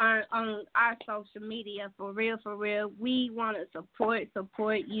our social media, for real. We want to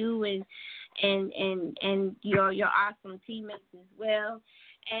support you and your awesome teammates as well.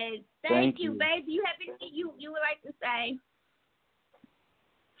 And thank you, babe. Do you have anything you would like to say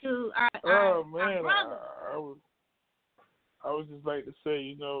to our brother? I would just like to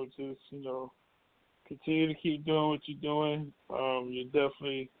say, continue to keep doing what you're doing. You're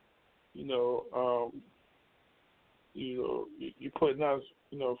definitely, you're putting out,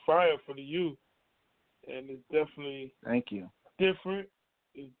 fire for the youth, and it's definitely thank you. Different.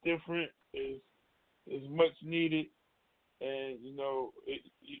 It's different. It's much needed, and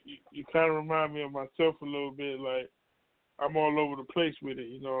you kind of remind me of myself a little bit. Like I'm all over the place with it.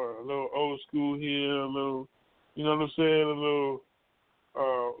 A little old school here, a little, you know what I'm saying, a little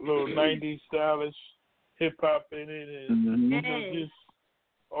 90s stylish hip hop in it, and just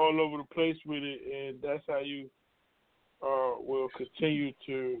all over the place with it, and that's how you will continue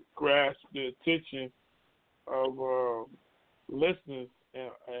to grasp the attention of listeners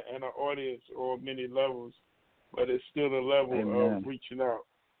and an audience on many levels, but it's still a level of reaching out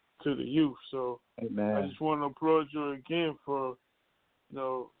to the youth. So I just want to applaud you again for,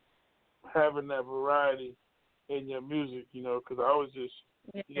 having that variety in your music, because I was just,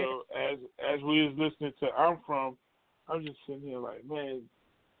 as we was listening to I'm just sitting here like, man,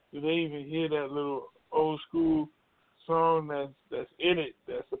 do they even hear that little old school song that's in it,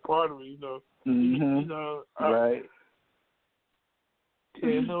 that's a part of it, right.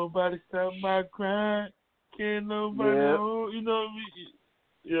 Can't nobody stop my grind. Can't nobody hold, you know what I mean?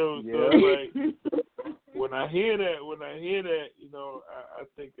 So like when I hear that, I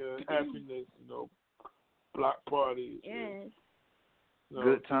think of happiness, block parties. Yes.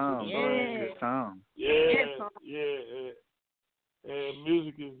 Good time, man. Good time. Yeah. And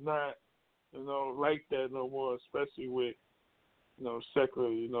music is not, like that no more, especially with,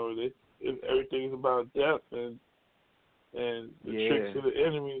 secular, everything's about death and the tricks of the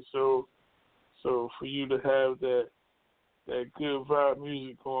enemy. So for you to have that good vibe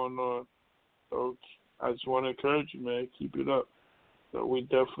music going on, so I just want to encourage you, man. Keep it up. So we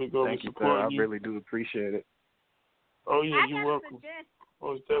definitely going to support you. I really do appreciate it. Oh yeah, you're welcome.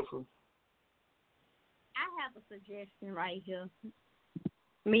 Most definitely. I have a suggestion right here.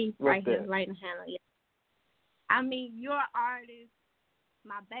 Me right here, Alana Hannah. Yeah. I mean, you're an artist.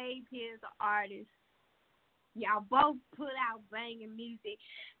 My babe here is an artist. Y'all both put out banging music.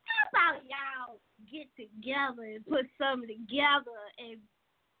 How about y'all get together and put something together and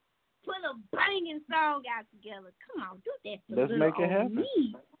put a banging song out together? Come on, do that for Let's make it happen.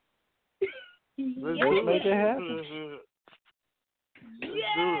 Me. Let's make it happen. Let's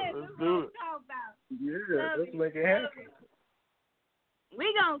do it. Let's make it happen.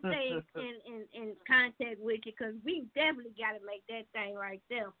 We're going to stay in contact with you, because we definitely got to make that thing right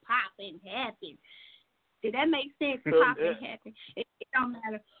there pop and happen. Did that make sense? Pop and happen. It don't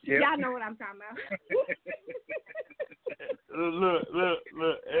matter. Yep. Y'all know what I'm talking about.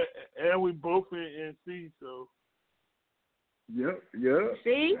 Look. And we both in NC, so. Yep.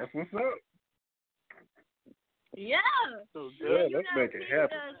 See? That's what's up. Yeah. So, let's make it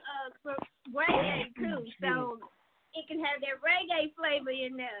happen. Reggae, too, so it can have that reggae flavor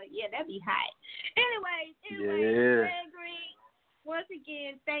in there. Yeah, that'd be hot. Anyway, Gregory, once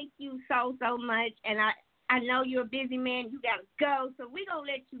again, thank you so much. And I know you're a busy man. You got to go. So we're going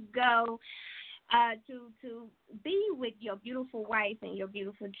to let you go to be with your beautiful wife and your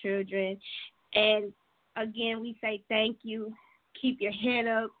beautiful children. And, again, we say thank you keep your head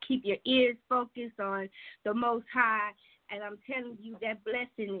up, keep your ears focused on the Most High, and I'm telling you that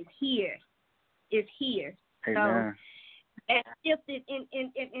blessing is here. It's here. Amen. So, and shifted in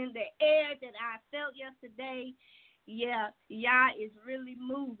the air that I felt yesterday, yeah, Yah is really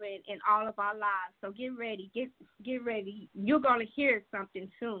moving in all of our lives. So get ready. Get ready. You're going to hear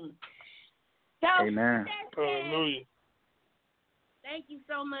something soon. So, Amen. Hallelujah. Thank you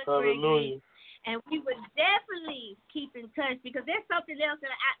so much, Hallelujah. Gregory. And we would definitely keep in touch because there's something else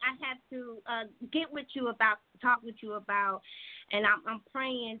that I have to get with you about, talk with you about. And I'm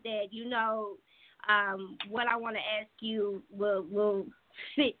praying that, you know, what I want to ask you will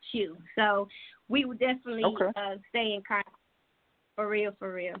fit you. So we will definitely stay in contact. For real.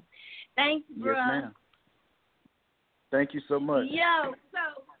 Thanks, bro. Yes, ma'am. Thank you so much. Yo,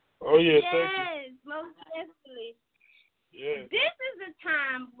 so. Oh, yeah, yes, thank you. Most definitely. Yeah. This is a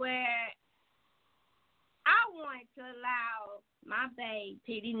time where I want to allow my babe,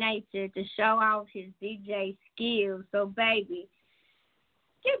 Petey Nature, to show off his DJ skills. So, baby,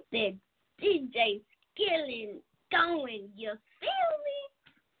 get that DJ skilling going. You feel me?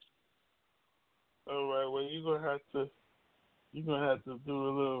 All right. Well, you're gonna have to do a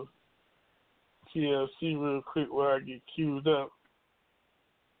little TLC real quick while I get queued up.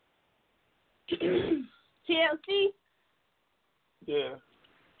 TLC? Yeah.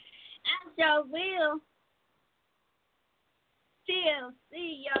 I sure will.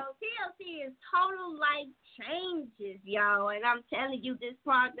 TLC, yo. TLC is total life changes, y'all. And I'm telling you, this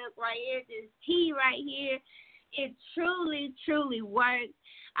product right here, this tea right here, it truly, truly works.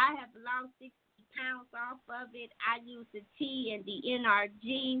 I have lost 60 pounds off of it. I use the tea and the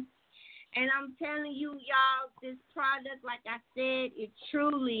NRG. And I'm telling you, y'all, this product, like I said, it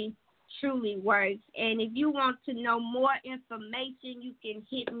truly works. And if you want to know more information, you can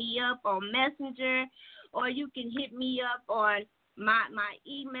hit me up on Messenger, or you can hit me up on my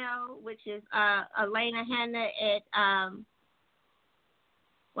email, which is Alana Hannah at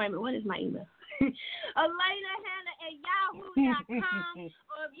wait a minute, what is my email? Alana Hannah at yahoo.com.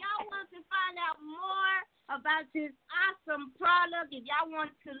 Or if y'all want to find out more about this awesome product, if y'all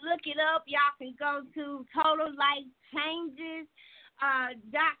want to look it up, y'all can go to totallifechanges.com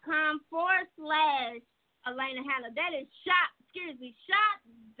 /Alana Hannah. That is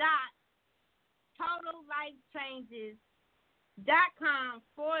shop.totallifechanges.com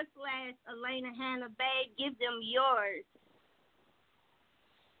 /Alana Hannah. Babe, give them yours.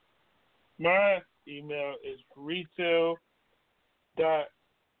 My email is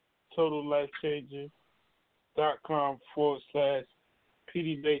retail.totallifechanges.com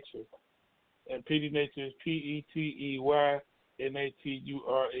 /Petey Nature. And Petey Nature is PETEYNATURA.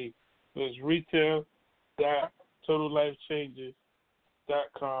 So it's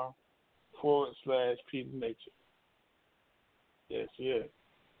retail.totallifechanges.com /Petey Nature. Yes, yeah.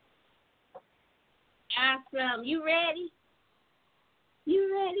 Awesome. You ready?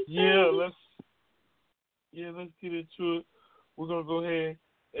 Yeah, let's get into it. We're gonna go ahead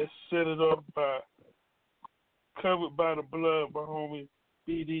and set it up by Covered by the Blood, my homie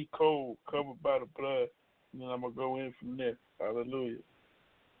BD Cole, Covered by the Blood. And then I'm gonna go in from there. Hallelujah.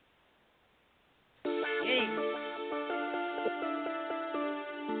 Hey.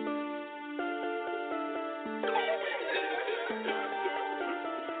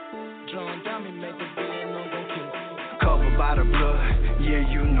 John Dummy make a bid, no gon' kill. Covered by the blood, yeah,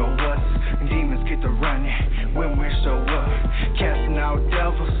 you know us. Demons get to running when we show up. Casting out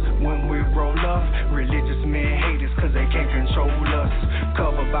devils when we roll up. Religious men hate us cause they can't control us.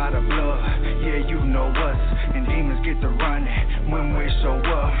 Covered by the blood, yeah, you know us. And demons get to running when we show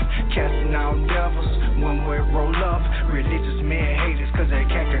up. Casting out devils when we roll up. Religious men hate us cause they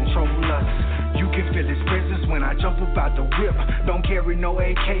can't control us. You can feel his presence when I jump up out the whip. Don't carry no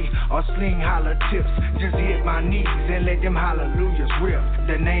AK or sling holler tips. Just hit my knees and let them hallelujahs rip.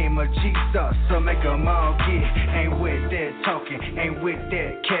 The name of Jesus, so make them all get. Ain't with that talking, ain't with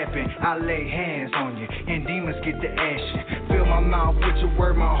that capping. I lay hands on you and demons get the action. Fill my mouth with your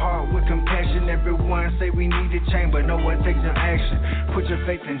word, my heart with compassion. Everyone say we need to change, but no one takes an action. Put your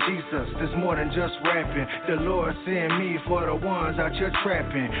faith in Jesus, there's more than just rapping. The Lord sent me for the ones out here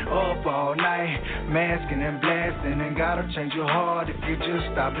trapping. Up all night, masking and blasting. And gotta change your heart if you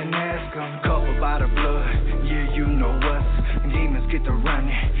just stop and ask him. Covered by the blood, yeah, you know us. Demons get to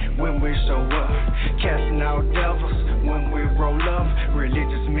running when we show up. Casting out devils when we roll up.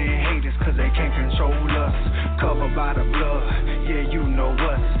 Religious men hate us cause they can't control us. Covered by the blood, yeah, you know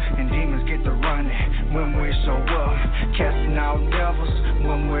us. And demons get to running when we show up. Casting out devils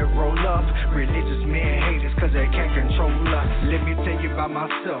when we we roll up. Religious men hate us cause they can't control us. Let me tell you about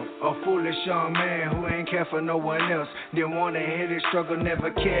myself, a foolish young man who ain't care for no one else. Didn't wanna hear they struggle,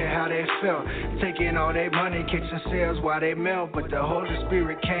 never cared how they felt. Taking all their money, catching sales while they melt. But the Holy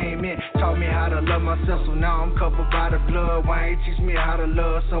Spirit came in, taught me how to love myself. So now I'm covered by the blood. Why ain't teach me how to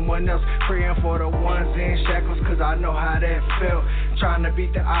love someone else? Praying for the ones in shackles cause I know how that felt. Trying to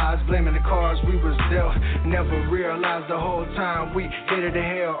beat the odds, blaming the cards we was dealt. Never realized the whole time we headed to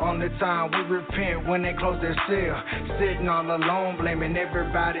hell. On the time we repent when they close their cell. Sitting all alone, blaming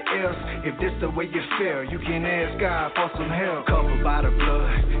everybody else. If this the way you feel, you can ask God for some help. Covered by the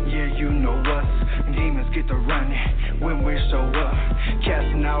blood, yeah, you know us. Demons get to running when we show up.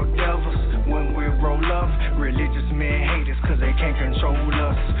 Casting out devils when we roll up. Religious men hate us cause they can't control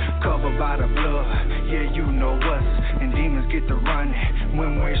us. Covered by the blood, yeah, you know us. And demons get to running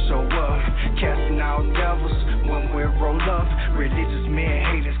when we show up. Casting out devils when we roll up. Religious men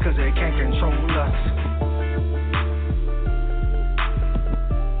hate us cause they can't control us.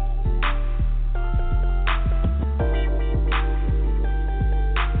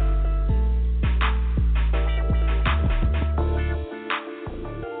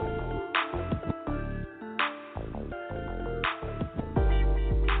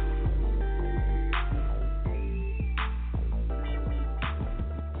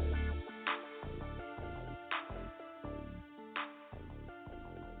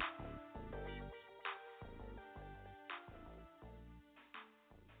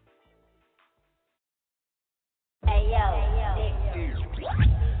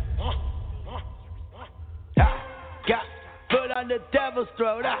 On the devil's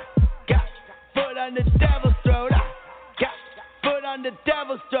throat, I got foot on the devil's throat, I got foot on the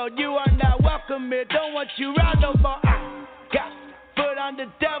devil's throat. You are not welcome here, don't want you around no more. I got foot on the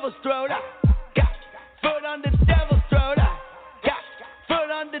devil's throat, I got foot on the devil's throat, I got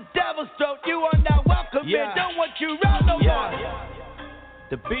foot on the devil's throat. You are not welcome here, don't want you around no more.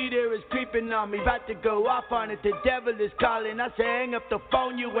 The beat here is creeping on me, about to go off on it. The devil is calling. I say hang up the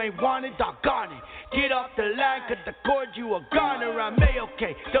phone, you ain't want it, doggone it. Get off the line, cut the cord, you a goner. I'm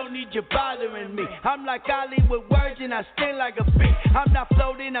A-okay, don't need you bothering me. I'm like Ali with words and I sting like a bee. I'm not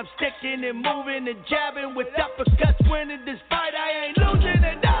floating, I'm sticking and moving and jabbing with uppercuts. Winning this fight, I ain't losing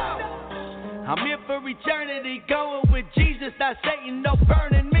it now. I'm here for eternity, going with Jesus, not Satan, no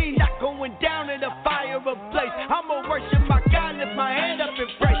burning me. Not going down in the fire of place. I'ma worship my God, lift my hand up and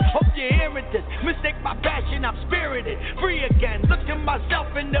pray. Hope you're hearing this. Mistake my passion, I'm spirited. Free again, look at myself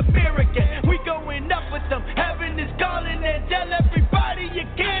in the mirror again. We going up with them, heaven is calling and tell everybody you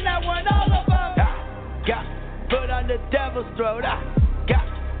can. I want all of them. I got foot on the devil's throat. I got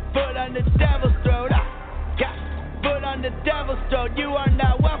foot on the devil's throat. I got foot on the devil's throat. You are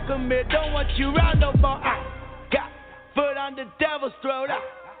not welcome here, don't want you around no more. I got foot on the devil's throat. I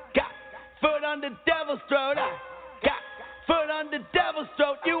got foot on the devil's throat. I got foot on the devil's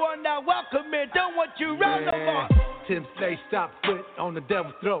throat. You are not welcome here, don't want you around no more. Tim say stop foot on the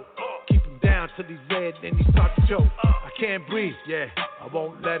devil's throat. Keep him down till he's red, then he starts to choke. I can't breathe, yeah, I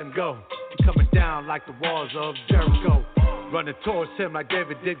won't let him go. He coming down like the walls of Jericho. Running towards him like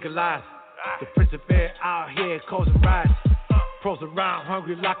David did Goliath. The Prince of Air out here causing riots. Pros around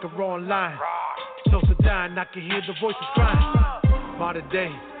hungry like a roaring lion. So dying, I can hear the voices crying. Modern day,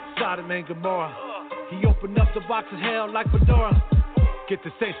 Sodom and Gomorrah. He opened up the box of hell like Fedora. Get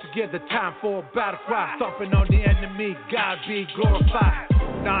the saints together, time for a battle cry. Stomping on the enemy, God be glorified.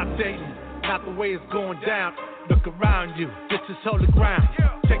 Nah, Satan, not the way it's going down. Look around you, this is holy ground.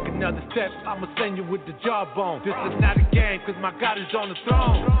 Take another step, I'ma send you with the jawbone. This is not a game, cause my God is on the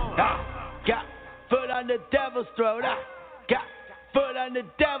throne. I got foot on the devil's throat. I got foot on the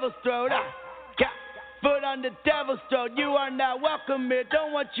devil's throat. I got foot on the devil's throat. You are not welcome here,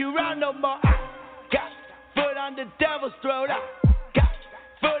 don't want you around no more. I got foot on the devil's throat. I got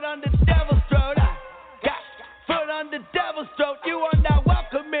foot on the devil's throat. I got foot on the devil's throat. You are not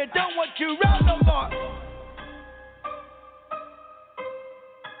welcome here, don't want you around no more.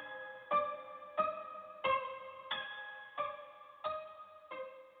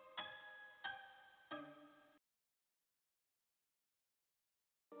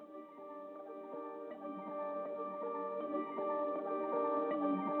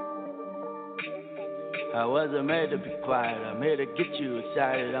 I wasn't made to be quiet, I'm here to get you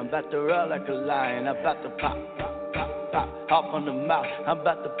excited. I'm about to roll like a lion, I'm about to pop, pop, pop, pop, off on the mouth. I'm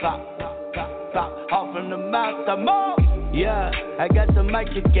about to pop, pop, pop, pop, off on the mouth. I'm on. Yeah, I got the mic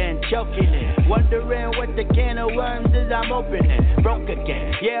again, choking it. Wondering what the can of worms is I'm opening. Broke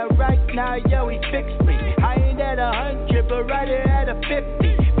again, yeah right now, yo, he fixed me. I ain't at 100, but right here at a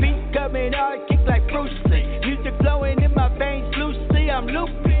 50. Beat coming hard, kick like Bruce Lee. Music flowing in my veins loosely, I'm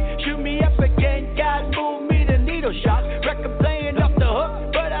loopy.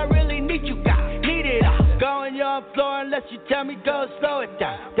 unless you tell me go slow it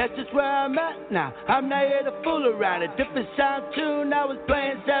down. That's just where I'm at now. I'm not here to fool around. A different sound tune I was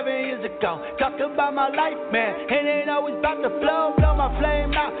playing 7 years ago. Talking about my life, man. It ain't always about the flow. Blow my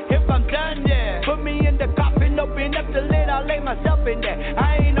flame out if I'm done, yeah. Put me in the coffin, open up the lid, I'll lay myself in there.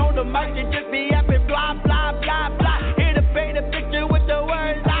 I ain't on the mic to just be happy, blah, blah, blah, blah. Here to paint a picture with the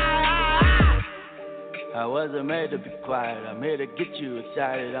words, I wasn't made to be quiet, I'm here to get you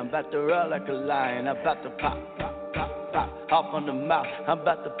excited. I'm about to roll like a lion, I'm about to pop, pop, pop, pop, off on the mouth. I'm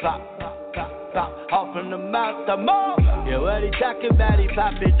about to pop, pop, pop, pop, off on the mouth, the more. Yeah, what he talking about, he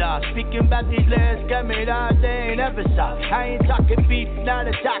pop it off. Speaking about these lyrics coming out, they ain't ever stop. I ain't talking beef, not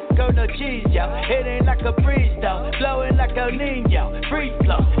a taco, no cheese, yo. It ain't like a breeze, though, flowing like El Nino, free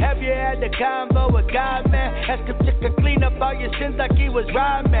flow. Have you had the combo with God, man? Ask him to clean up all your sins like he was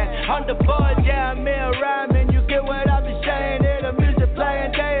rhyming. On the board, yeah, I'm here rhyming. You get what I be saying, hear the music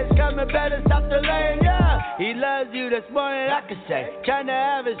playing, day is coming, better stop the lane, yeah. He loves you, that's more than I can say. Trying to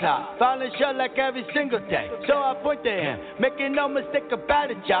have his heart, falling short like every single day. So I point to him, making no mistake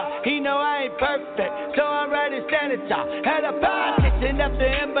about it, y'all. He know I ain't perfect, so I'm ready to stand it tall. Had a power chasing after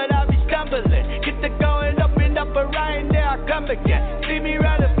him, but I be stumbling. Get the going, open up a right there, I come again. See me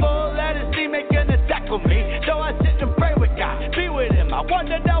running full, let it see me gonna tackle me. So I sit and pray with God, be with him. I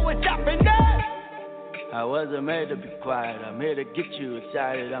wanna know what's happening. I wasn't made to be quiet, I'm here to get you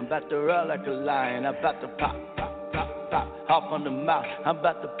excited. I'm about to roll like a lion, I'm about to pop, pop, pop, pop, off on the mouth. I'm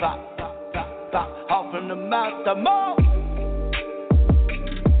about to pop, pop, pop, pop, off on the mouth, the more.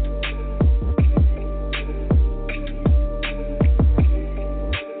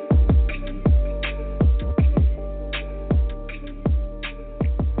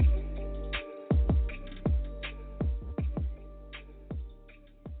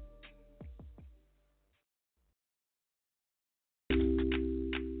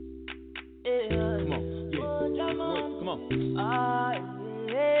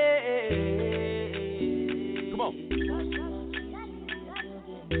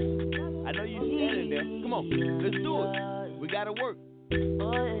 Let's do it. We gotta work.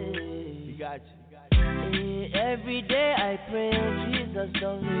 You got you. Every day I pray, Jesus,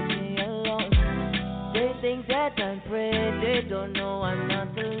 don't leave me alone. They think that I'm praying, they don't know I'm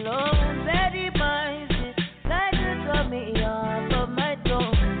not alone. That reminds me, like to throw me off of my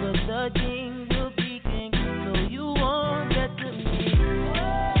throne, but the king will be king, so you won't get to me.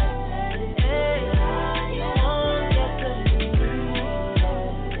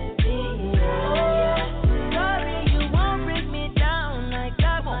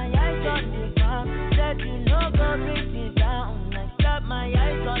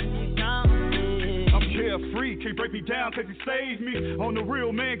 Free, can't break me down cause he saved me. On the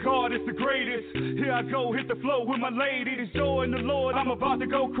real, man, God is the greatest. Here I go, hit the flow with my lady. There's joy in the Lord, I'm about to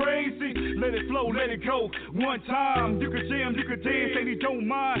go crazy. Let it flow, let it go. One time, you can jam, you can dance, and he don't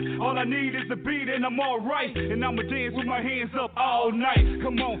mind. All I need is the beat and I'm alright. And I'ma dance with my hands up all night.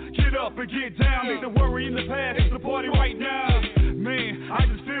 Come on, get up and get down. Leave the worry in the past, it's the party right now. Man, I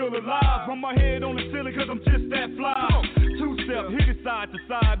just feel alive. Run my head on the ceiling cause I'm just that fly. Two-step, hit it side to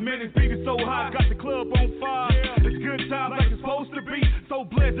side. Man, this beat is so hot, got the club on fire. It's good times like it's supposed to be. So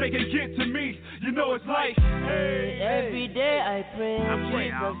blessed they can get to me. You know it's like, hey. Every day I pray,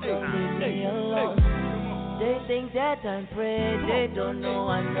 Jesus, don't leave me alone. They think that I'm praying, they don't know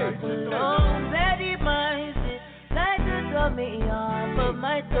I'm not alone. That reminds me, like to throw me off of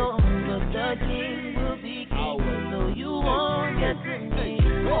my throne, but the king will be king, so you won't get to me.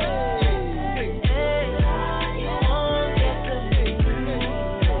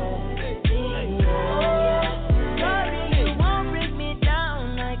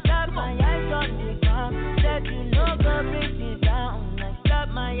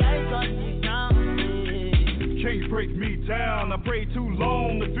 Can't break me down. I prayed too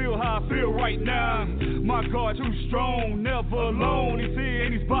long to feel how I feel right now. My God too strong, never alone. He's here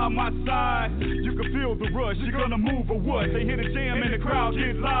and he's by my side. You can feel the rush. You're gonna move or what? They hear the jam and the crowd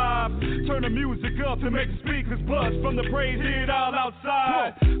get live. Turn the music up to make the speakers bust. From the praise, hear it all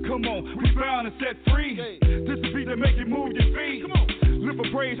outside. Come on, we found and set free. This is beat that make you move your feet. Come on. Lift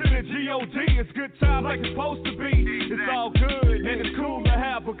a praise to the G.O.D. It's good time like it's supposed to be. It's all good and it's cool to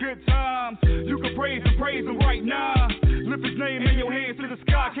have a good time. You can praise him right now. Lift his name in your hands to the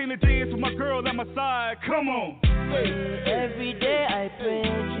sky. Came to dance with my girl at my side. Come on. Every day I pray,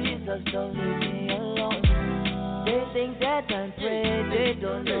 Jesus, don't leave me alone. They think that I'm praying, they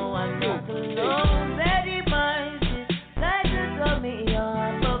don't know I'm not alone. That reminds me, like to throw me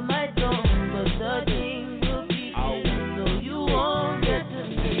off of my throne, but the king will be king, so you won't get to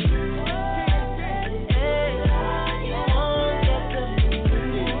me. You won't get to me.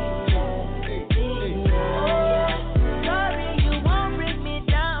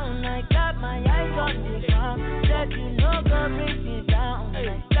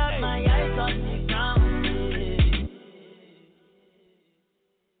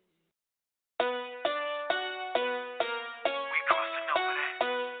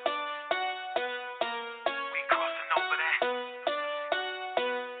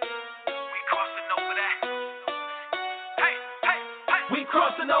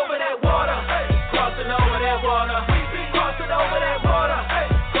 over that water, crossing over that water, crossing over that water,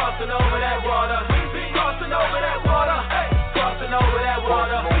 crossing over that water, crossing over that water, crossing over that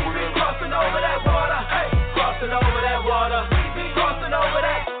water, crossing over that water, crossing over that water, crossing over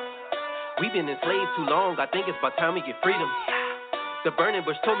that. We've been enslaved too long, I think it's about time we get freedom. The burning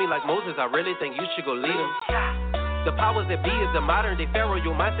bush told me like Moses, I really think you should go lead them. The powers that be is the modern day pharaoh,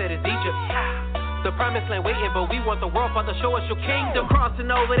 your mindset is Egypt. The promised land waiting, but we want the world, Father, show us your kingdom. Crossing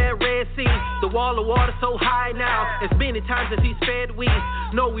over that Red Sea, the wall of water so high now. As many times as he's fed, we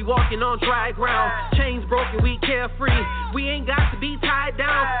know we walking on dry ground. Chains broken, we carefree. We ain't got to be tied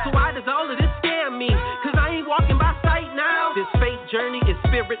down. So why does all of this scare me? Cause I ain't walking by sight now. This faith journey is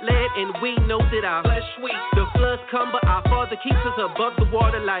spirit-led, and we know that our flesh weak. The floods come, but our Father keeps us above the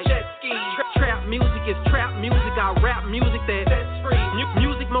water like jet ski. Trap music is trap music, our rap music that's free.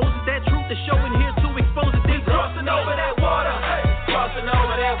 Music Moses, that truth is showing here to expose it. This crossing over that water, crossing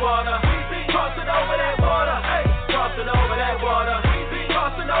over that water, crossing over that water, crossing over that water,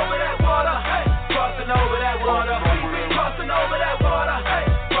 crossing over that water, crossing over that water, crossing over that water,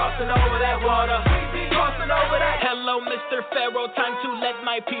 crossing over that water, crossing over that. Hello, Mr. Pharaoh, time to let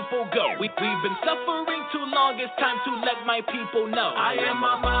my people go. We've been suffering too long, it's time to let my people know. I am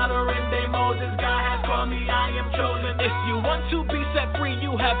a modern day Moses, God has called me, I am chosen. If you want to be set free,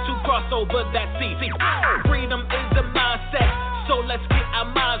 you have to cross over that sea. Freedom is a mindset, so let's get our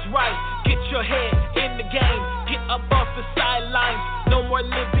minds right. Get your head in the game, get up off the sidelines. No more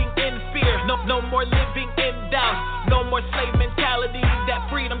living in fear, no more living in doubt. No more slave mentality, that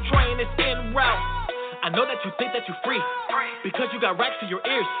freedom train is en route. I know that you think that you're free because you got racks to your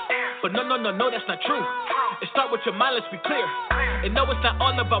ears. But no, that's not true. It start with your mind, let's be clear. And no, it's not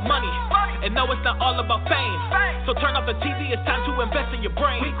all about money. And no, it's not all about fame. So turn off the TV, it's time to invest in your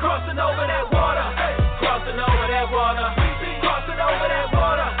brain. We crossing over that water, crossing over that water, crossing over that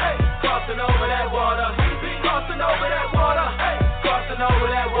water, crossing over that water, crossing over that water, crossing over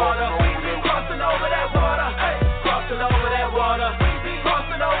that water, crossing over that water, crossing over that water,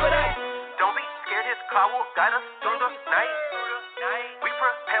 crossing over that. Don't be scared, his cloud will guide us through the night. We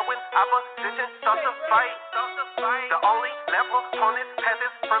prepare when opposition starts to fight. The only level on his path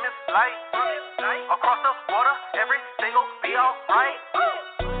is from his light. Across the water, everything will be alright.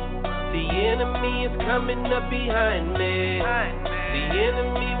 The enemy is coming up behind me. The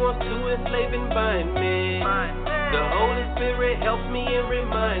enemy wants to enslave and bind me. The Holy Spirit helps me and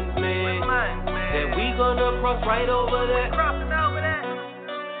reminds me that we gonna cross right over that.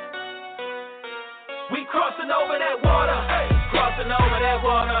 We crossing over that water, crossing over that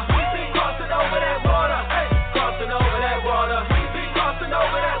water, crossing over that water, crossing over that water, crossing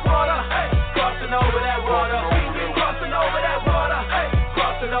over that water, crossing over that water, crossing over that water,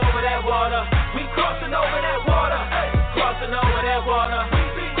 crossing over that water. We crossing over that water, crossing over that water,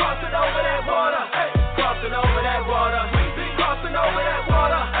 crossing over that water, crossing over that water, crossing over that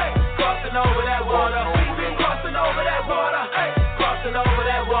water, crossing over that water, crossing over that water, crossing over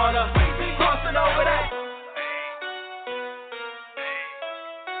that water, crossing over that.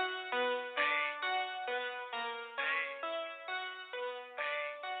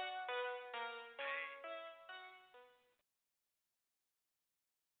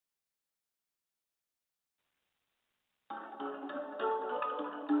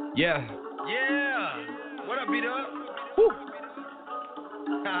 Yeah. What up, beat up? Woo.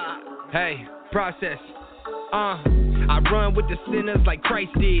 Hey, process. I run with the sinners like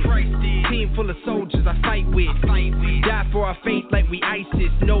Christ did. Team full of soldiers I fight with. Die for our faith like we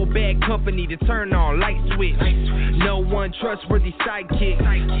ISIS. No bad company to turn on, light switch. No one trustworthy sidekick.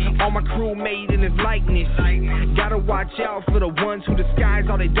 All my crew made in his likeness. Gotta watch out for the ones who disguise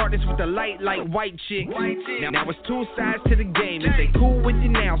all their darkness with the light like white chick. Now it's two sides to the game. If they cool with you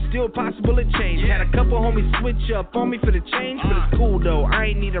now, still possible to change. Had a couple homies switch up on me for the change, but it's cool though, I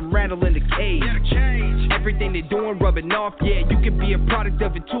ain't need them rattle in the cage. Everything they doing rubbing off, yeah, you can be a product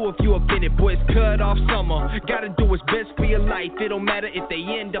of it too if you offended. Boys, cut off summer, gotta do what's best for your life. It don't matter if they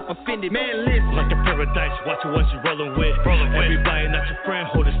end up offended. Man, listen. Like a paradise, watch what you rolling with. Everybody not your friend,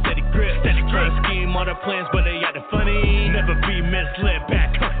 hold a steady grip. Try to scheme all the plans, but they acting funny. Never be misled,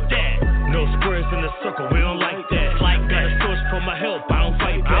 back up that. No squares in the circle, we don't like that. Got a source for my help, I don't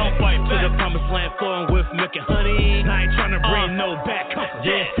fight back. To the promised land, flowing with milk and honey. I ain't trying to bring no back.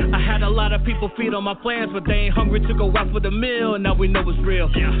 Yeah, I had a lot of people feed on my plans, but they ain't hungry to go out for the meal. Now we know it's real.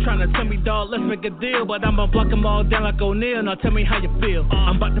 Trying to tell me, dog, let's make a deal, but I'ma block them all down like O'Neal. Now tell me how you feel.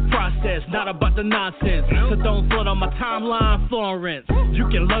 I'm about the process, not about the nonsense. So don't float on my timeline, Florence. You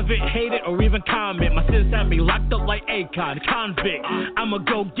can love it, hate it, or even comment. My sins have me locked up like Akon, convict. I'm a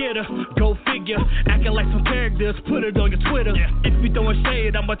go-getter, go figure. Acting like some characters, put it on your Twitter. If you throwing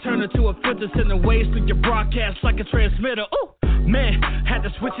shade, I'ma turn it to a filter, sending waves through your broadcast like a transmitter. Ooh. Man, had to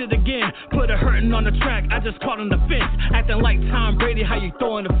switch it again. Put a hurtin' on the track, I just caught on the fence. Acting like Tom Brady, how you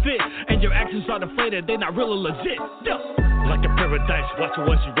throwing a fit. And your actions are deflated, they not really legit. Like a paradise, watch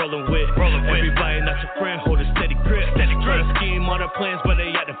what you rollin' with. Everybody not your friend, hold a steady grip. Try to scheme all the plans, but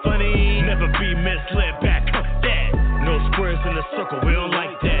they actin' funny. Never be misled, back up that. No squares in the circle, we don't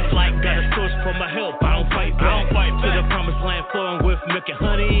like that. Got a source for my help, I don't fight back. To the promised land, flowing with milk and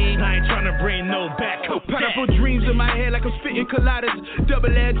honey. I ain't tryna bring no back up. Pineapple dreams in my head like I'm spitting collides. Double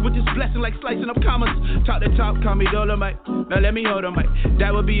edged with this blessing like slicing up commas. Top to top, call me Dolomite. Now let me hold on, Mike.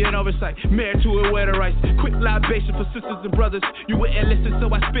 That would be an oversight. Married to a wetter rice. Quick libation for sisters and brothers. You wouldn't listen, so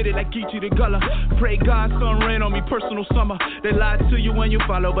I spit it like Geechee the Gullah. Pray God, sun rain on me, personal summer. They lied to you when you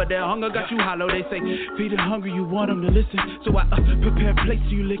follow, but their hunger got you hollow. They say, feed the hungry, you want them to listen. So I prepare plates,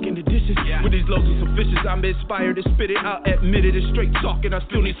 so you licking the dishes. With these loads of some fishes, I'm inspired to spit it. I'll admit it, it's straight talking, I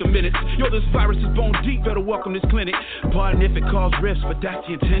still need some minutes. Yo, this virus is bone deep, better welcome this clinic. Pardon if it cause rifts, but that's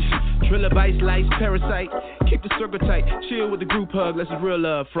the intention. Trilobites, lice, parasite, keep the circle tight. Chill with the group hug, let's real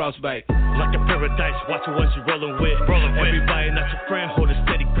love, frostbite. Like a paradise, watch what you rollin' with. Everybody not your friend, hold a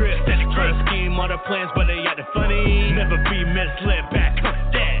steady grip. Try to scheme all the plans, but they actin' funny. Never be misled, back up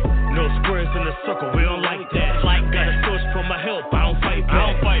that. No squares in the circle, we don't like that. Got a source for my help, I don't fight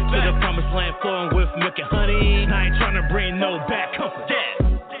back. To the promised land, flowing with milk and honey. I ain't tryna bring no back up that.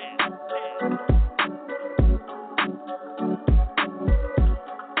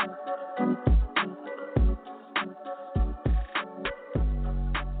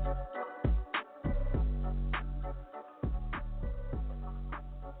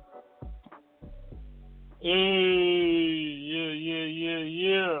 Hey,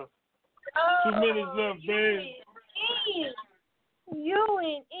 yeah. 2 minutes left, babe. You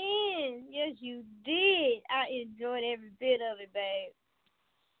went in. Yes, you did. I enjoyed every bit of it, babe.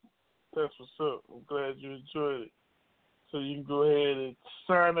 That's what's up. I'm glad you enjoyed it. So you can go ahead and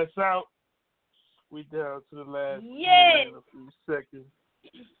sign us out. We down to the last minute in a few seconds.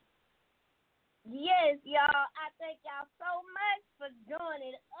 Yes, y'all. I thank y'all so much for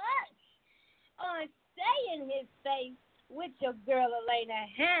joining us on Stay in His Face with your girl Alana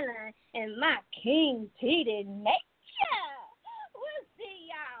Hannah and my King Petey Nature. We'll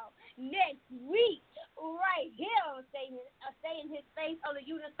see y'all next week right here on Stay in His Face on the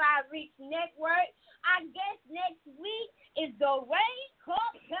Unified Reach Network. I guess next week is the Rain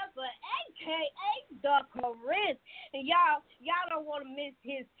Culpepper, a.k.a. the Corinth. And y'all don't want to miss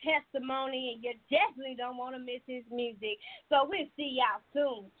his testimony, and you definitely don't want to miss his music. So we'll see y'all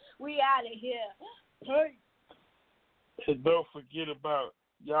soon. We out of here. Peace. And don't forget about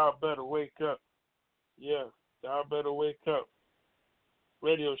Y'all Better Wake Up. Yeah, Y'all Better Wake Up.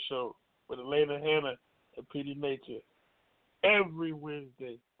 Radio show with Alana Hannah and Petey Nature. Every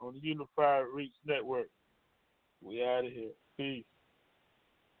Wednesday on the Unified Reach Network. We out of here. Peace.